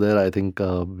right answer there. I think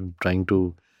trying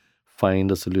to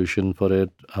find a solution for it.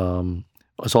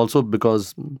 It's also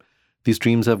because these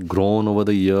streams have grown over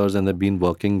the years and they've been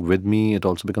working with me. It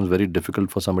also becomes very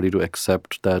difficult for somebody to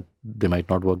accept that they might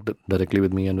not work directly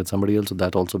with me and with somebody else. So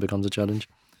that also becomes a challenge.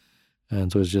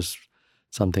 And so it's just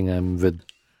something I'm with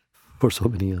for so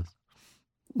many years.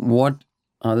 What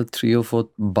are the 3 or 4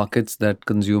 buckets that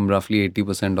consume roughly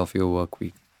 80% of your work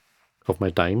week? Of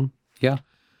my time? Yeah.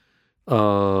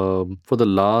 For the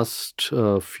last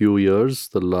few years,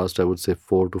 the last, I would say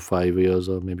 4 to 5 years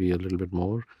or maybe a little bit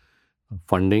more,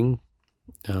 funding,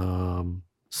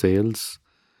 sales.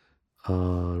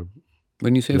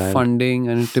 When you say funding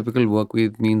and typical work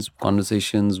week means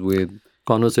conversations,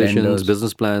 vendors.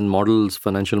 business plan, models,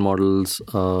 financial models,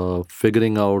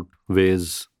 figuring out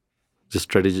ways, just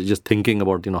strategy, just thinking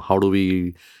about, how do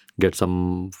we get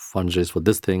some funds raised for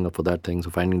this thing or for that thing. So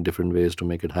finding different ways to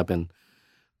make it happen.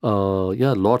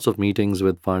 Lots of meetings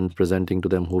with funds, presenting to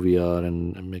them who we are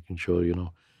and making sure,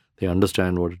 they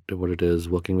understand what it is,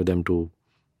 working with them to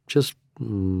just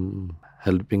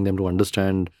helping them to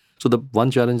understand. So the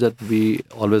one challenge that we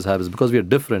always have is because we are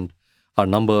different, our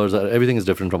numbers, everything is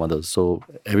different from others. So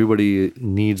everybody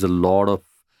needs a lot of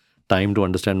time to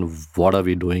understand what are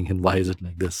we doing and why is it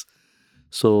like this.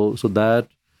 So that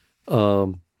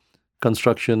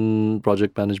construction,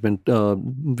 project management,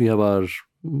 we have our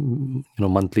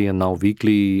monthly and now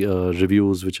weekly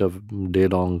reviews, which are day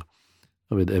long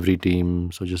with every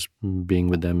team. So just being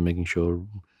with them, making sure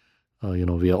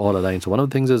we are all aligned. So one of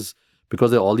the things is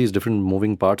because there are all these different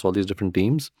moving parts, all these different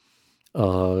teams,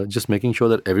 just making sure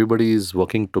that everybody is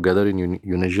working together in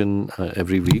unison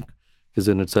every week is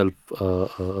in itself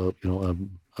a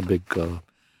big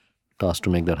task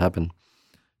to make that happen.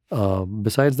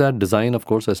 Besides that, design, of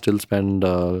course, I still spend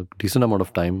a decent amount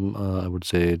of time. I would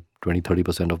say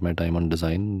 20-30% of my time on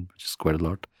design, which is quite a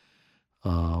lot.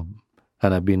 And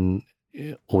I've been,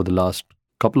 over the last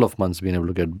couple of months, been able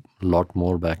to get a lot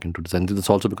more back into design. It's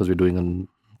also because we're doing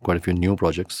quite a few new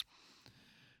projects.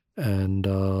 And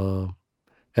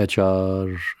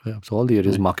HR, so all the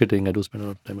areas, marketing. I do spend a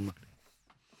lot of time in marketing.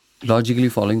 Logically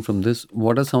following from this,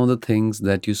 what are some of the things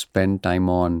that you spend time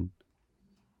on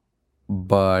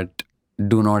but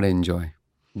do not enjoy?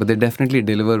 But they definitely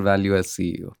deliver value as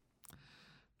CEO.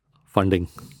 Funding,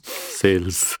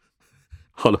 sales,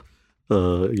 all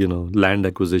land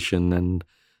acquisition and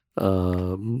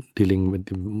dealing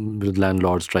with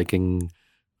landlords, striking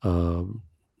uh,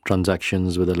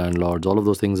 transactions with the landlords. All of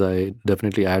those things I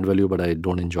definitely add value, but I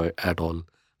don't enjoy at all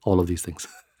of these things.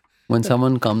 When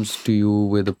someone comes to you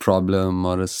with a problem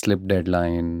or a slip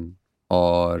deadline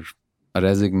or a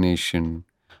resignation,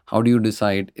 how do you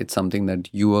decide it's something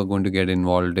that you are going to get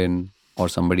involved in or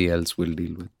somebody else will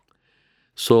deal with?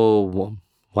 So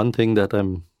one thing that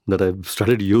I've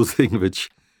started using, which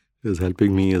is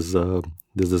helping me, is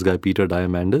there's this guy Peter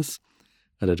Diamandis.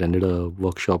 I attended a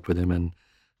workshop with him,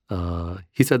 and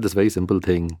he said this very simple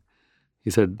thing. He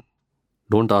said,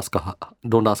 don't ask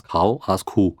how, ask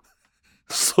who."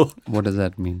 So, What does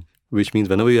that mean? which means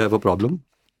whenever you have a problem,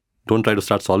 don't try to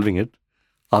start solving it.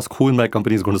 Ask who in my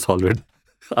company is going to solve it.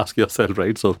 Ask yourself,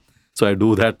 right? So I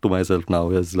do that to myself now.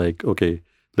 Is like, okay,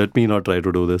 let me not try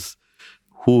to do this.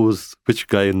 Which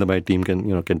guy in my team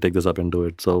can take this up and do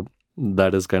it. So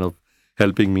that is kind of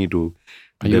helping me to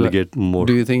Are you- delegate more.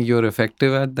 Do you think you're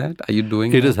effective at that? Are you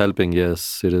doing It that? is helping,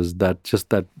 yes. It is that just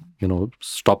that,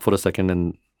 stop for a second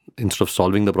and instead of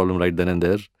solving the problem right then and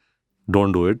there,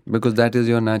 don't do it. Because that is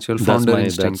your natural That's founder my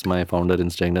instinct. that's my founder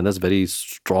instinct, and that's very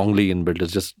strongly inbuilt.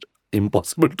 It's just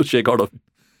impossible to shake out of it.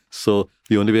 So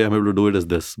the only way I'm able to do it is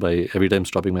this, by every time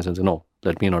stopping myself and saying, no,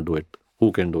 let me not do it.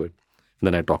 Who can do it? And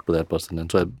then I talk to that person.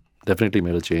 And so I definitely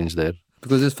made a change there.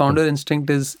 Because this founder instinct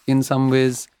is in some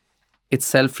ways it's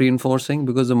self-reinforcing,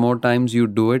 because the more times you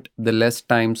do it, the less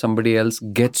time somebody else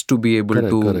gets to be able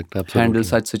to Correct. Absolutely. handle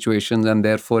such situations, and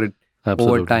therefore it over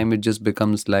Absolutely. time it just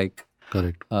becomes like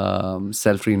Correct.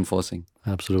 self-reinforcing.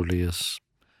 Absolutely, yes.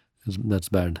 That's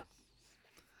bad.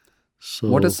 So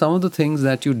What are some of the things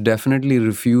that you definitely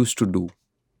refuse to do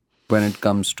when it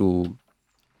comes to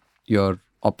your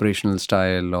operational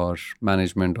style or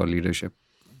management or leadership?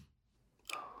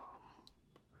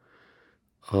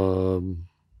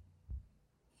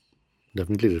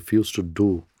 definitely refuse to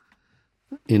do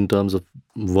in terms of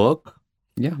work.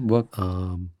 Yeah, work.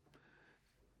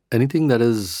 Anything that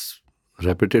is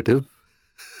repetitive,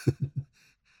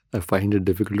 I find it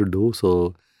difficult to do.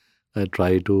 So I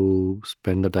try to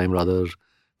spend the time rather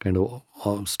kind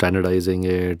of standardizing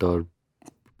it or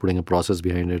putting a process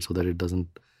behind it so that I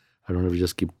don't have to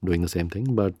just keep doing the same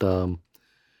thing. But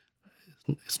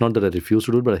it's not that I refuse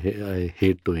to do it, but I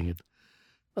hate doing it.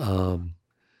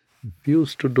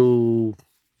 Refuse to do.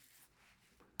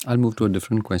 I'll move to a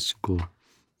different question. Cool.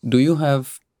 Do you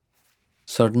have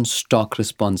certain stock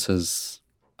responses,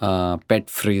 pet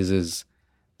phrases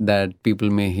that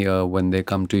people may hear when they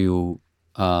come to you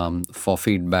for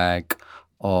feedback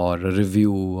or a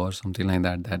review or something like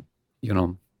that, that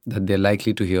they're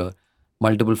likely to hear?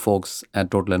 Multiple folks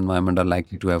at Total Environment are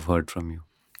likely to have heard from you.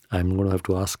 I'm going to have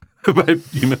to ask my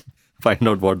team and find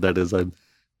out what that is. I'm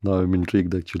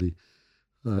intrigued actually.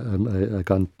 I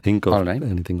can't think of All right.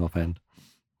 anything offhand.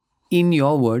 In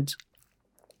your words,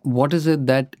 what is it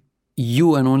that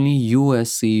you and only you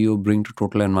as CEO bring to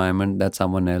Total Environment that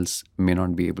someone else may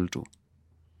not be able to?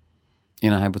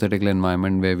 In a hypothetical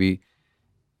environment where we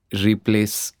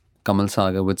replace Kamal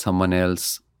Sagar with someone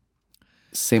else,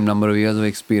 same number of years of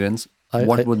experience,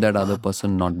 what would that other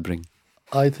person not bring?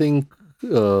 I think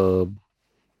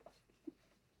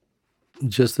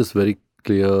just this very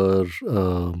clear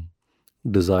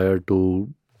desire to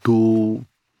do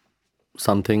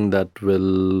something that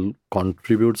will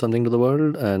contribute something to the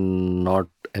world and not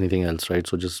anything else, right?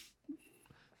 So just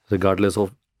regardless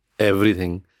of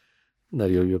everything, that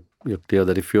you're clear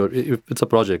that if it's a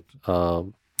project, we are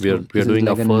This is doing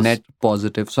like our a first net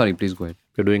positive. Sorry, please go ahead.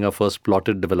 we're doing our first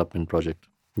plotted development project.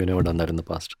 We've never done that in the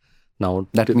past. Now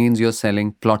That means you're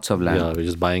selling plots of land. yeah,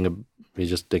 we're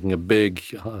just taking a big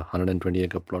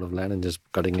 120-acre plot of land and just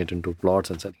cutting it into plots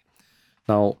and selling.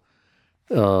 Now,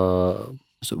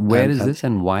 So where is this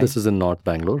and why? this is in North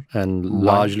Bangalore, and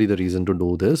largely the reason to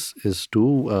do this is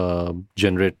to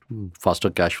generate faster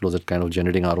cash flows at kind of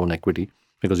generating our own equity,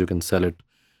 because you can sell it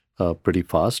pretty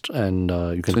fast and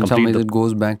you can So in some complete ways, it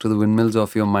goes back to the windmills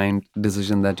of your mind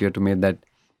decision that you have to make, that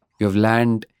you have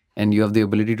land and you have the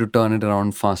ability to turn it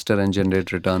around faster and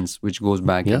generate returns, which goes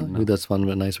back. Yeah, in, that's one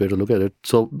nice way to look at it.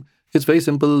 So it's very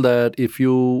simple that if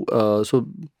you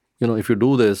if you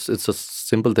do this, it's a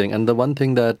simple thing. And the one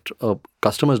thing that a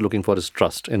customer is looking for is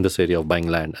trust in this area of buying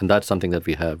land, and that's something that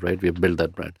we have, right? We have built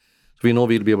that brand, so we know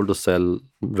we'll be able to sell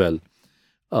well.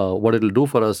 what it'll do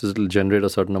for us is it'll generate a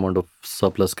certain amount of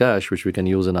surplus cash, which we can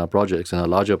use in our projects, in our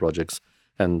larger projects.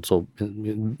 And so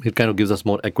it kind of gives us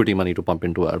more equity money to pump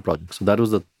into our projects. So that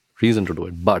was the reason to do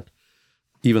it. But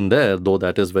even there, though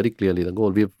that is very clearly the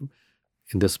goal, we've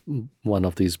in this one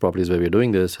of these properties where we're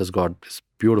doing this has got this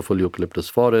beautiful eucalyptus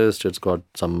forest. It's got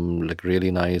some like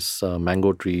really nice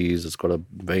mango trees. It's got a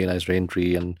very nice rain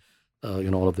tree, and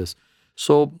all of this.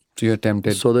 So So you're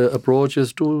tempted. so the approach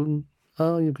is to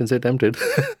you can say tempted,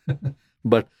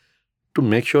 but to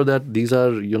make sure that these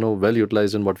are well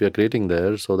utilized in what we are creating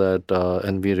there, so that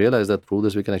and we realize that through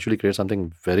this we can actually create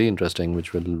something very interesting,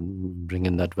 which will bring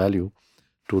in that value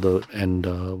to the end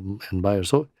buyer.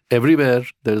 So everywhere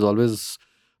there is always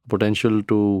potential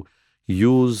to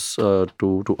use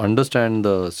to understand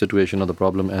the situation or the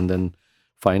problem, and then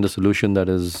find a solution that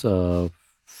is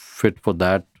fit for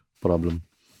that problem.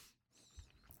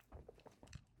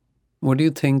 What do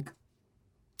you think,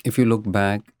 if you look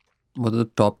back, what are the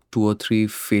top 2 or 3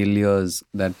 failures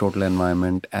that Total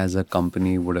Environment as a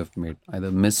company would have made?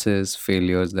 Either misses,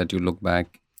 failures that you look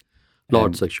back.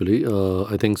 Lots, actually.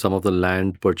 I think some of the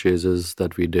land purchases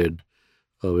that we did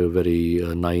were very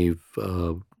naive,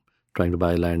 trying to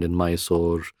buy land in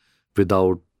Mysore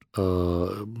without,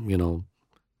 we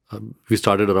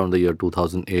started around the year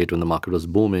 2008 when the market was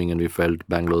booming and we felt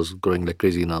Bangalore's growing like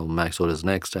crazy. Now Mysore is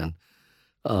next. And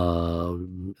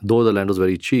though the land was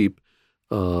very cheap,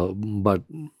 but,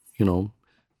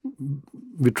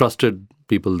 we trusted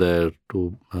people there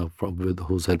with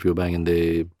whose help we were buying, and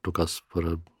they took us for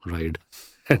a ride.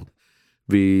 And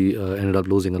we ended up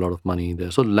losing a lot of money there.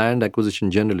 So land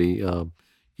acquisition generally,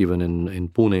 even in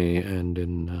Pune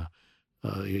and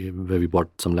where we bought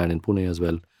some land in Pune as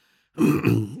well.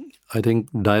 I think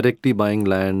directly buying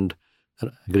land,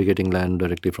 aggregating land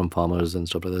directly from farmers and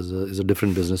stuff like that is a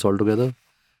different business altogether.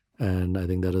 And I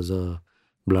think that is a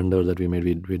blunder that we made.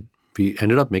 We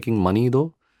ended up making money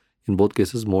though, in both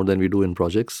cases, more than we do in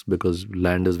projects, because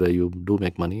land is where you do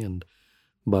make money.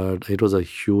 But it was a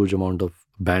huge amount of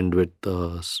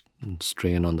bandwidth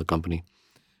strain on the company.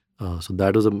 So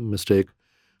that was a mistake.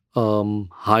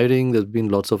 Hiring, there's been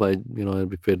lots of,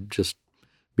 if we'd just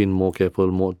been more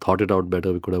careful, more thought it out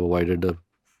better, we could have avoided a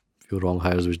few wrong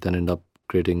hires, which then end up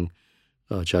creating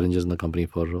challenges in the company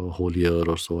for a whole year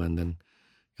or so, and then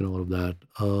all of that.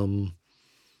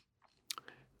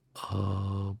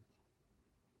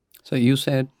 So you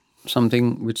said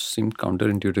something which seemed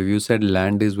counterintuitive. You said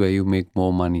land is where you make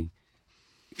more money.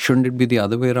 Shouldn't it be the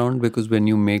other way around? Because when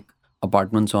you make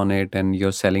apartments on it and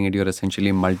you're selling it, you're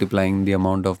essentially multiplying the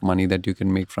amount of money that you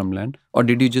can make from land. Or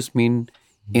did you just mean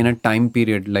in a time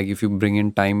period, like if you bring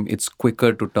in time, it's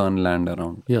quicker to turn land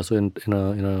around? Yeah, so in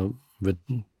a with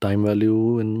time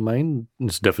value in mind,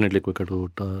 it's definitely quicker to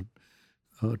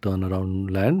turn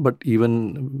around land. But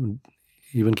even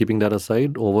keeping that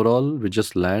aside, overall with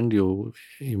just land, you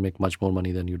make much more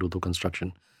money than you do through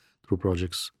construction, through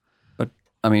projects. But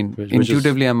I mean, Which is-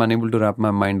 intuitively, I'm unable to wrap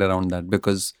my mind around that,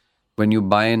 because when you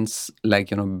buy and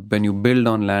when you build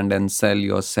on land and sell,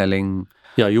 you're selling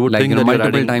Yeah, you would like think that you're multiple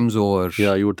adding, times over.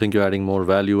 yeah, you would think you're adding more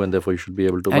value, and therefore you should be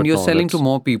able to. And but you're no, selling to that's-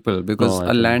 more people, because No, I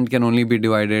a think- land can only be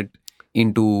divided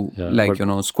into Yeah,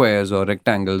 but- squares or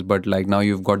rectangles, but like now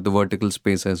you've got the vertical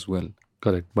space as well.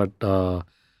 Correct, but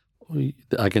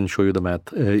I can show you the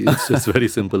math. It's very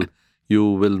simple. You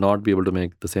will not be able to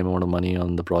make the same amount of money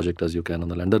on the project as you can on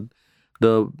the land.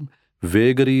 The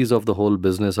vagaries of the whole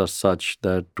business are such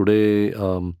that today,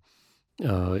 so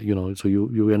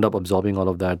you end up absorbing all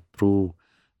of that through.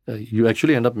 You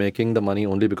actually end up making the money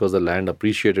only because the land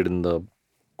appreciated in the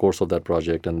course of that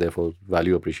project, and therefore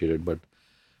value appreciated. But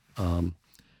uh,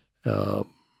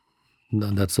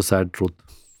 that's the sad truth.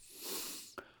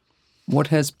 What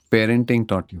has parenting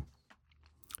taught you?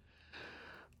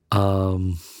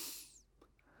 Um,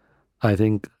 I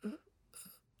think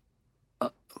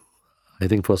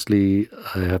firstly,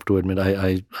 I have to admit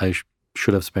I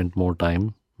should have spent more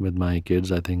time with my kids.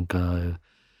 I think I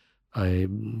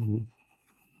think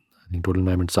Total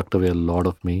Environment sucked away a lot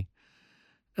of me.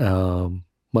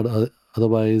 But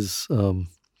otherwise,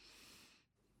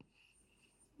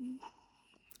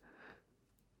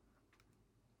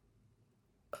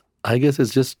 I guess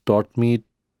it's just taught me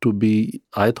to be.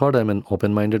 I thought I'm an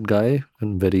open-minded guy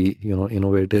and very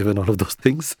innovative and all of those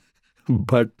things,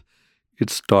 but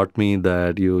it's taught me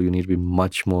that you need to be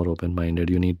much more open-minded.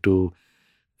 You need to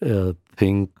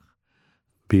think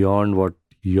beyond what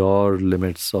your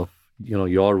limits of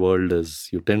your world is.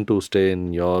 You tend to stay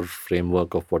in your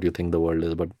framework of what you think the world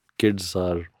is, but kids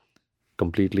are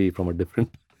completely from a different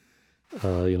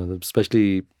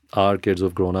especially our kids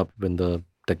who've grown up in the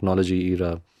technology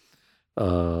era.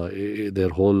 Their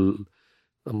whole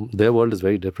their world is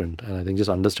very different, and I think just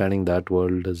understanding that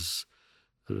world is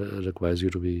requires you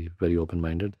to be very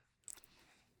open-minded.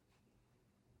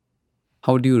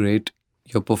 How do you rate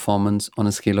your performance on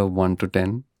a scale of 1 to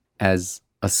 10 as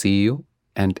a CEO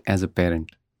and as a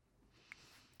parent?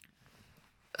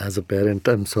 As a parent,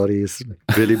 I'm sorry, it's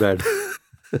really bad.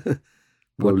 What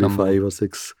Probably number? 5 or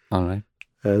 6. All right.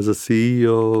 As a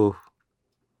CEO,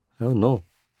 I don't know.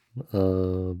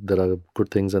 There are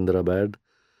good things and there are bad.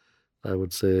 I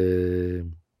would say,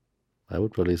 I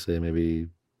would probably say maybe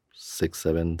 6,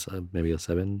 7, maybe a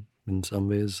 7 in some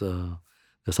ways.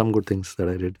 There's some good things that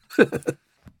I did.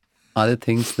 Are there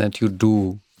things that you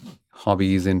do,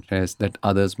 hobbies, interests that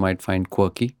others might find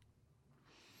quirky?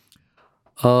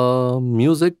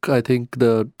 Music, I think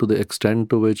to the extent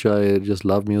to which I just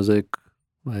love music,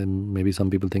 and maybe some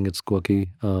people think it's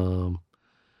quirky. Um,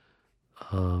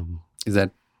 Is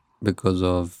that because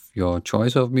of your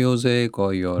choice of music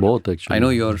or your? Both I know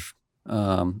actually. you're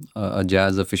a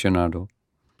jazz aficionado,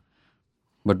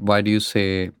 but why do you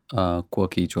say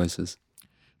quirky choices?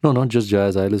 No, not just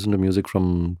jazz. I listen to music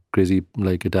from crazy,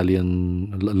 like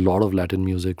Italian, a lot of Latin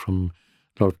music, from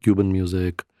a lot of Cuban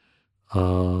music,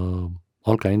 uh,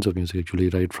 all kinds of music actually.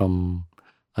 Right from,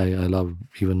 I love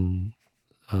even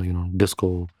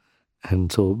disco,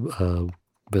 and so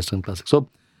Western classic. So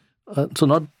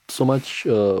not so much.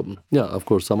 Yeah, of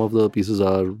course, some of the pieces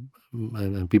are,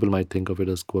 and people might think of it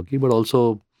as quirky, but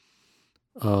also,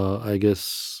 I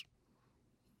guess,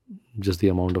 just the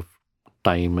amount of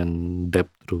time and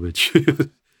depth to which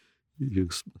you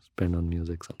spend on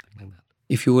music, something like that.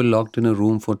 If you were locked in a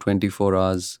room for 24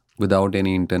 hours without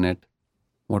any internet,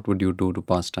 what would you do to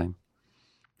pass time?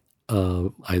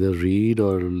 Either read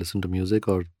or listen to music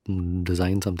or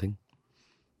design something.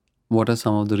 What are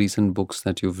some of the recent books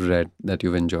that you've read that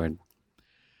you've enjoyed?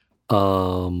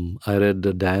 I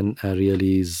read Dan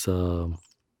Ariely's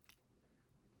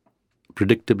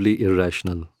Predictably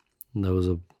Irrational. That was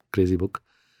a crazy book.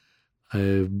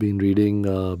 I've been reading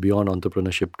Beyond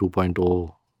Entrepreneurship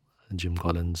 2.0, Jim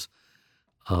Collins.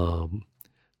 Um,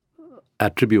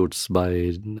 Attributes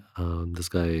by this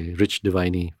guy, Rich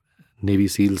Divine, Navy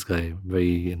SEALs guy.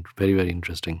 Very, very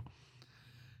interesting.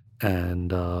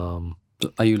 And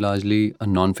So are you largely a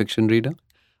non-fiction reader?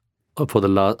 for the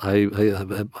last, I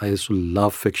used to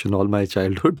love fiction all my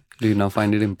childhood. Do you now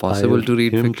find it I impossible to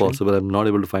read fiction? impossible. I'm not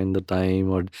able to find the time,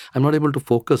 or I'm not able to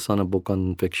focus on a book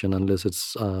on fiction unless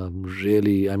it's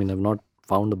really. I mean, I've not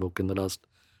found a book in the last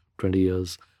 20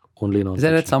 years. Only Is that at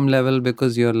non-fiction. some level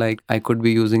because you're like, I could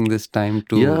be using this time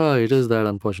to? Yeah, it is that.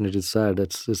 Unfortunately, it's sad.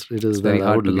 It It's is very that. I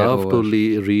hard would to get love to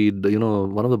over. read.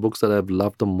 One of the books that I've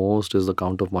loved the most is The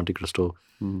Count of Monte Cristo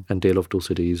Hmm. and Tale of Two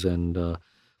Cities, and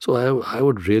so I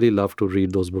would really love to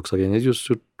read those books again. It used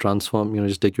to transform.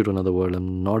 Just take you to another world.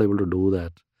 I'm not able to do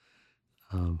that.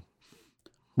 Um,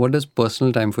 What does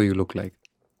personal time for you look like?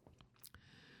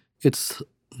 It's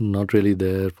not really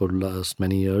there for last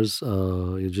many years.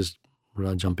 You're just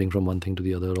jumping from one thing to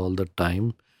the other all the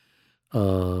time.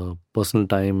 Personal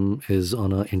time is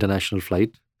on an international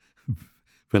flight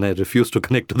when I refuse to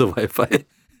connect to the Wi-Fi,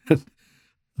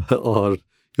 or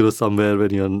somewhere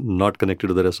when you're not connected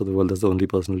to the rest of the world. That's the only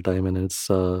personal time, and it's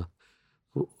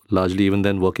largely even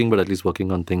then working, but at least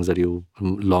working on things that you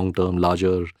long-term,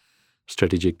 larger,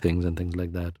 strategic things and things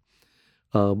like that.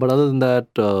 But other than that,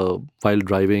 while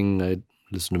driving, I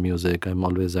listen to music. I'm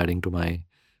always adding to my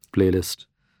playlist.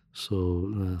 So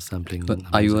So sampling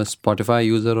are you a music, Spotify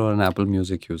user or an Apple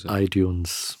Music user?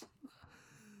 iTunes.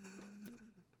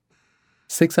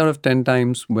 6 out of 10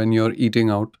 times when you're eating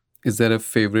out, is there a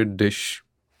favorite dish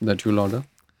that you'll order?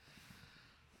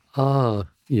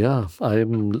 Yeah, I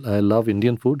love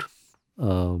Indian food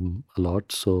a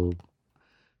lot. So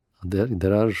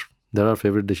there are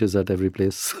favorite dishes at every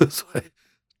place.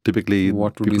 So typically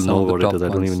What would be people some know of the what it is. top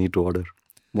I don't even ones? need to order.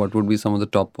 What would be some of the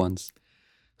top ones?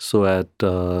 So at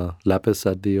Lapis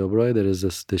at the Oberoi, there is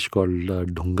this dish called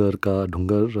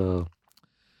dhungar.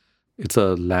 It's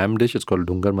a lamb dish. It's called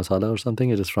dhungar masala or something.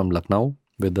 It is from Lucknow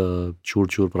with the chur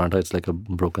chur paratha. It's like a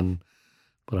broken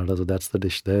paratha. So that's the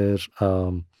dish there.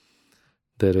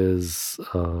 There is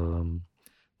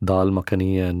dal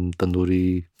makhani and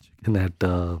tandoori chicken at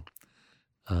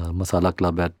Masala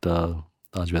Club at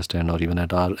Taj West End, or even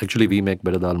at our. Actually, we make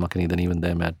better dal makhani than even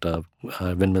them at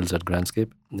Windmills at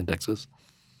Grandscape in Texas,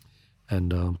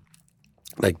 and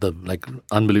like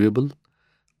unbelievable,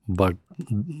 but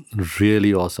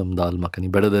really awesome dal makhani,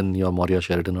 better than your Moria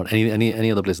Sheraton or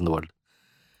any other place in the world.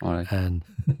 All right. And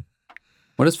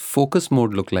What does focus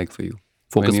mode look like for you?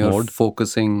 When focus you're mode.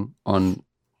 focusing on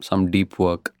some deep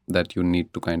work that you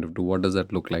need to kind of do? What does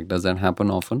that look like? Does that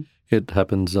happen often? It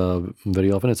happens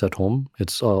very often. It's at home.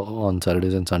 It's on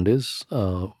Saturdays and Sundays,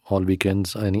 all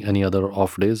weekends, any other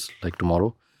off days like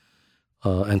tomorrow.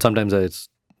 And sometimes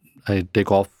I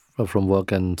take off from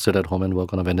work and sit at home and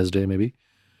work on a Wednesday maybe.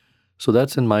 So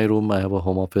that's in my room. I have a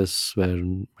home office where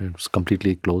it's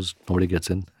completely closed. Nobody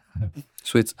gets in.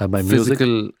 So it's I have my music.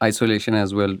 physical isolation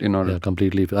as well in order. Yeah,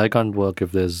 completely. I can't work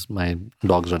if there's my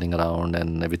dogs running around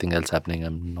and everything else happening.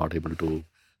 I'm not able to.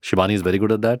 Shivani is very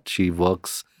good at that. She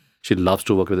works. She loves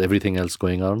to work with everything else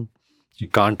going on. She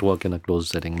can't work in a closed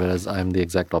setting. Whereas I'm the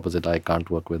exact opposite. I can't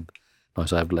work with noise.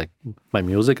 So I have like my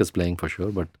music is playing for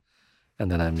sure, but and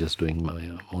then I'm just doing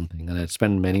my own thing. And I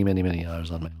spend many, many, many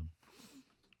hours on my own.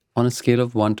 On a scale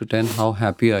of 1 to 10, how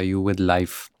happy are you with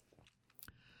life?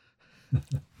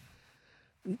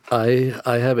 I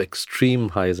have extreme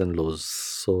highs and lows.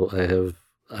 So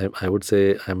I would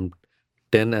say I'm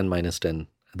 10 and minus 10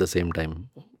 at the same time,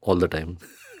 all the time.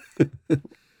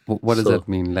 What does So that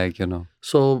mean? Like,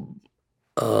 so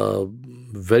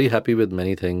very happy with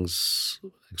many things,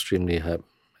 extremely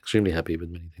happy with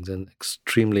many things, and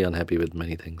extremely unhappy with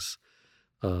many things.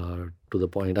 To the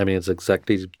point, I mean, it's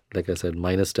exactly like I said,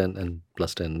 minus 10 and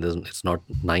plus 10. It's not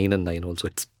 9 and 9 also,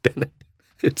 it's 10.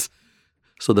 It's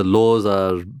so the lows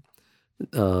are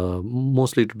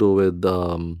mostly to do with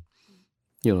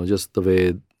just the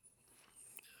way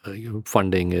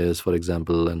funding is, for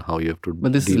example, and how you have to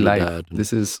but this is deal with life. that. And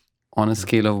This is on a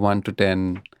scale of 1 to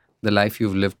 10, the life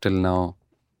you've lived till now,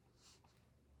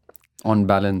 on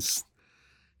balance.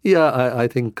 yeah, I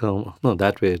think no,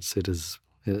 that way it is.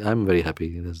 I'm very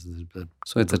happy.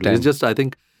 So it's a 10. It's just I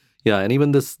think, yeah, and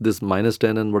even this minus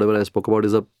 10 and whatever I spoke about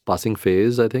is a passing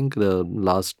phase. I think the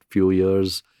last few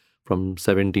years, from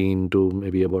 17 to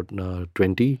maybe about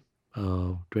 20,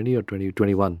 20 or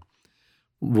 21,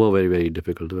 were very, very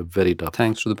difficult. They were very tough.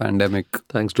 Thanks to the pandemic.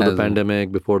 Thanks to the as well.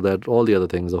 pandemic, before that, all the other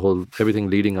things, everything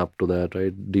leading up to that,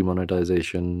 right?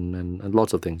 Demonetization and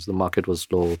lots of things. The market was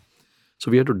slow. So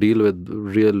we had to deal with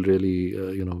really,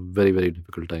 very, very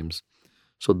difficult times.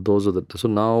 So so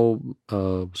now,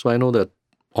 so I know that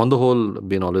on the whole, I've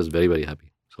been always very, very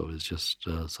happy. So it's just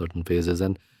certain phases.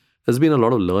 And there's been a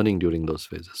lot of learning during those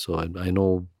phases. So I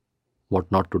know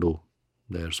what not to do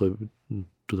there. So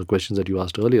to the questions that you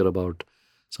asked earlier about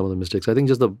some of the mistakes, I think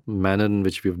just the manner in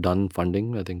which we've done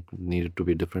funding, I think needed to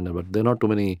be different. But there are not too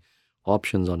many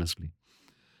options, honestly.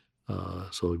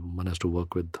 So one has to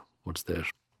work with what's there.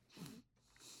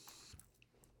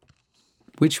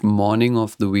 Which morning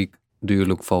of the week do you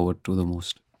look forward to the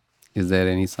most? Is there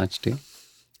any such day?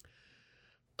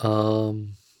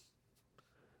 Um,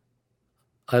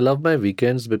 I love my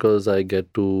weekends because I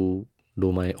get to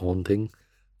do my own thing.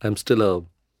 I'm still a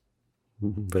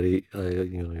very,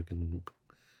 you can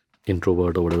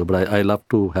introvert or whatever, but I love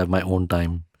to have my own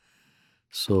time.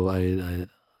 So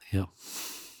yeah.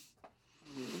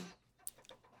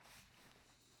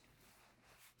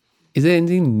 Is there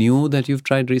anything new that you've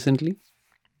tried recently?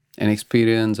 An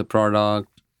experience, a product,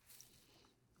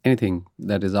 anything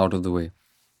that is out of the way?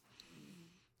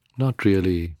 Not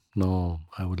really. No,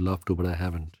 I would love to, but I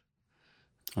haven't.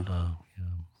 Yeah.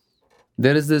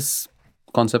 There is this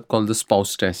concept called the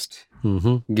spouse test.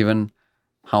 Mm-hmm. Given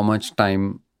how much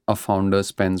time a founder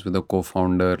spends with a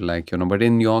co-founder, but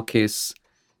in your case,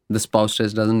 the spouse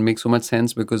test doesn't make so much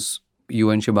sense because you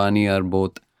and Shibani are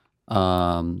both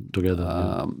Together.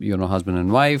 husband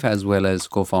and wife as well as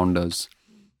co-founders.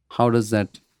 How does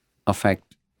that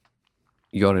affect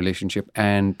your relationship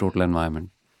and total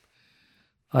environment?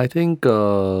 I think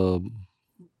from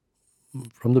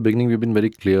the beginning we've been very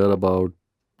clear about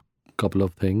a couple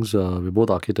of things. We're both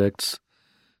architects,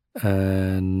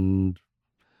 and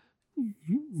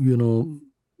you know,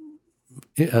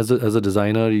 as a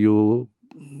designer,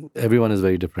 everyone is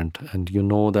very different, and you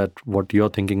know that what you're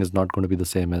thinking is not going to be the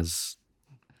same as,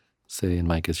 say, in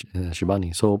my case,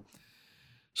 Shibani.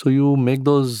 So you make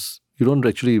those. You don't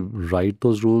actually write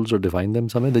those rules or define them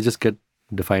somewhere. They just get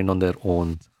defined on their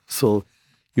own. So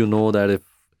you know that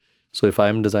if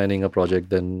I'm designing a project,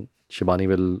 then Shibani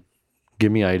will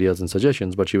give me ideas and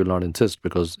suggestions, but she will not insist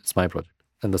because it's my project.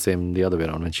 And the same the other way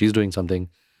around. When she's doing something,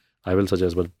 I will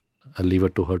suggest, but I'll leave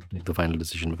it to her to make the final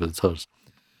decision because it's hers.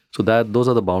 So those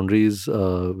are the boundaries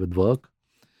with work.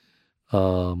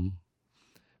 Um,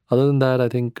 Other than that, I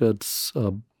think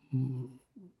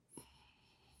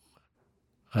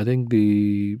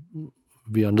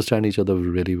we understand each other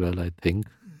really well. I think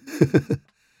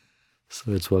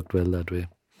so. It's worked well that way.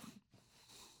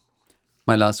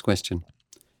 My last question.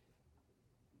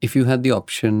 If you had the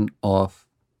option of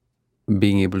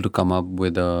being able to come up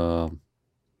with a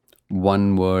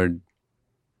one word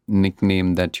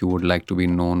nickname that you would like to be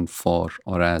known for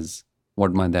or as?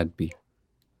 What might that be?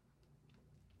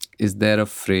 Is there a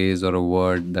phrase or a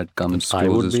word that That comes I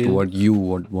would closest to be. what you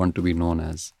would want to be known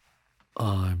as?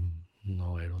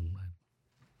 No, I don't.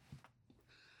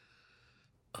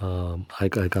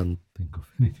 I can't think of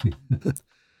anything.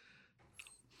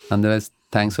 Nonetheless,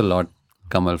 thanks a lot,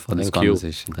 Kamal, for this Thank you.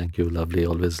 conversation. Thank you. Lovely.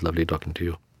 Always lovely talking to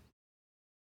you.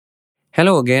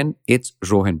 Hello again, it's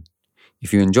Rohan.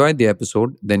 If you enjoyed the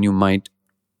episode, then you might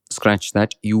scratch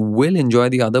that. You will enjoy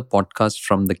the other podcasts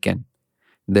from the Ken.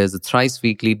 There's a thrice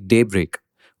weekly Daybreak,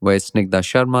 where Snigdha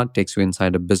Sharma takes you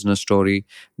inside a business story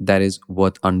that is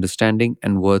worth understanding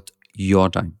and worth your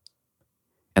time.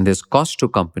 And there's Cost to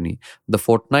Company, the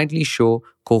fortnightly show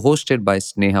co-hosted by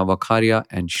Sneha Vakharia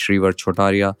and Shrivar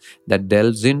Chotaria that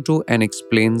delves into and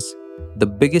explains the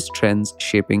biggest trends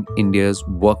shaping India's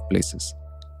workplaces.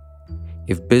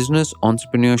 If business,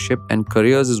 entrepreneurship, and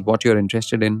careers is what you're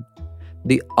interested in,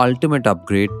 the ultimate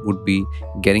upgrade would be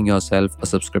getting yourself a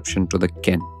subscription to the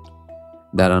Ken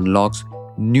that unlocks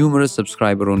numerous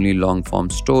subscriber only long form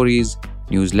stories,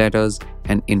 newsletters,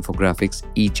 and infographics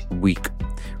each week.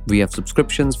 We have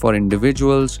subscriptions for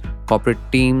individuals, corporate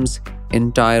teams,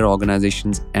 entire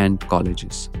organizations, and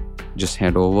colleges. Just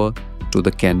head over to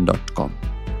theken.com.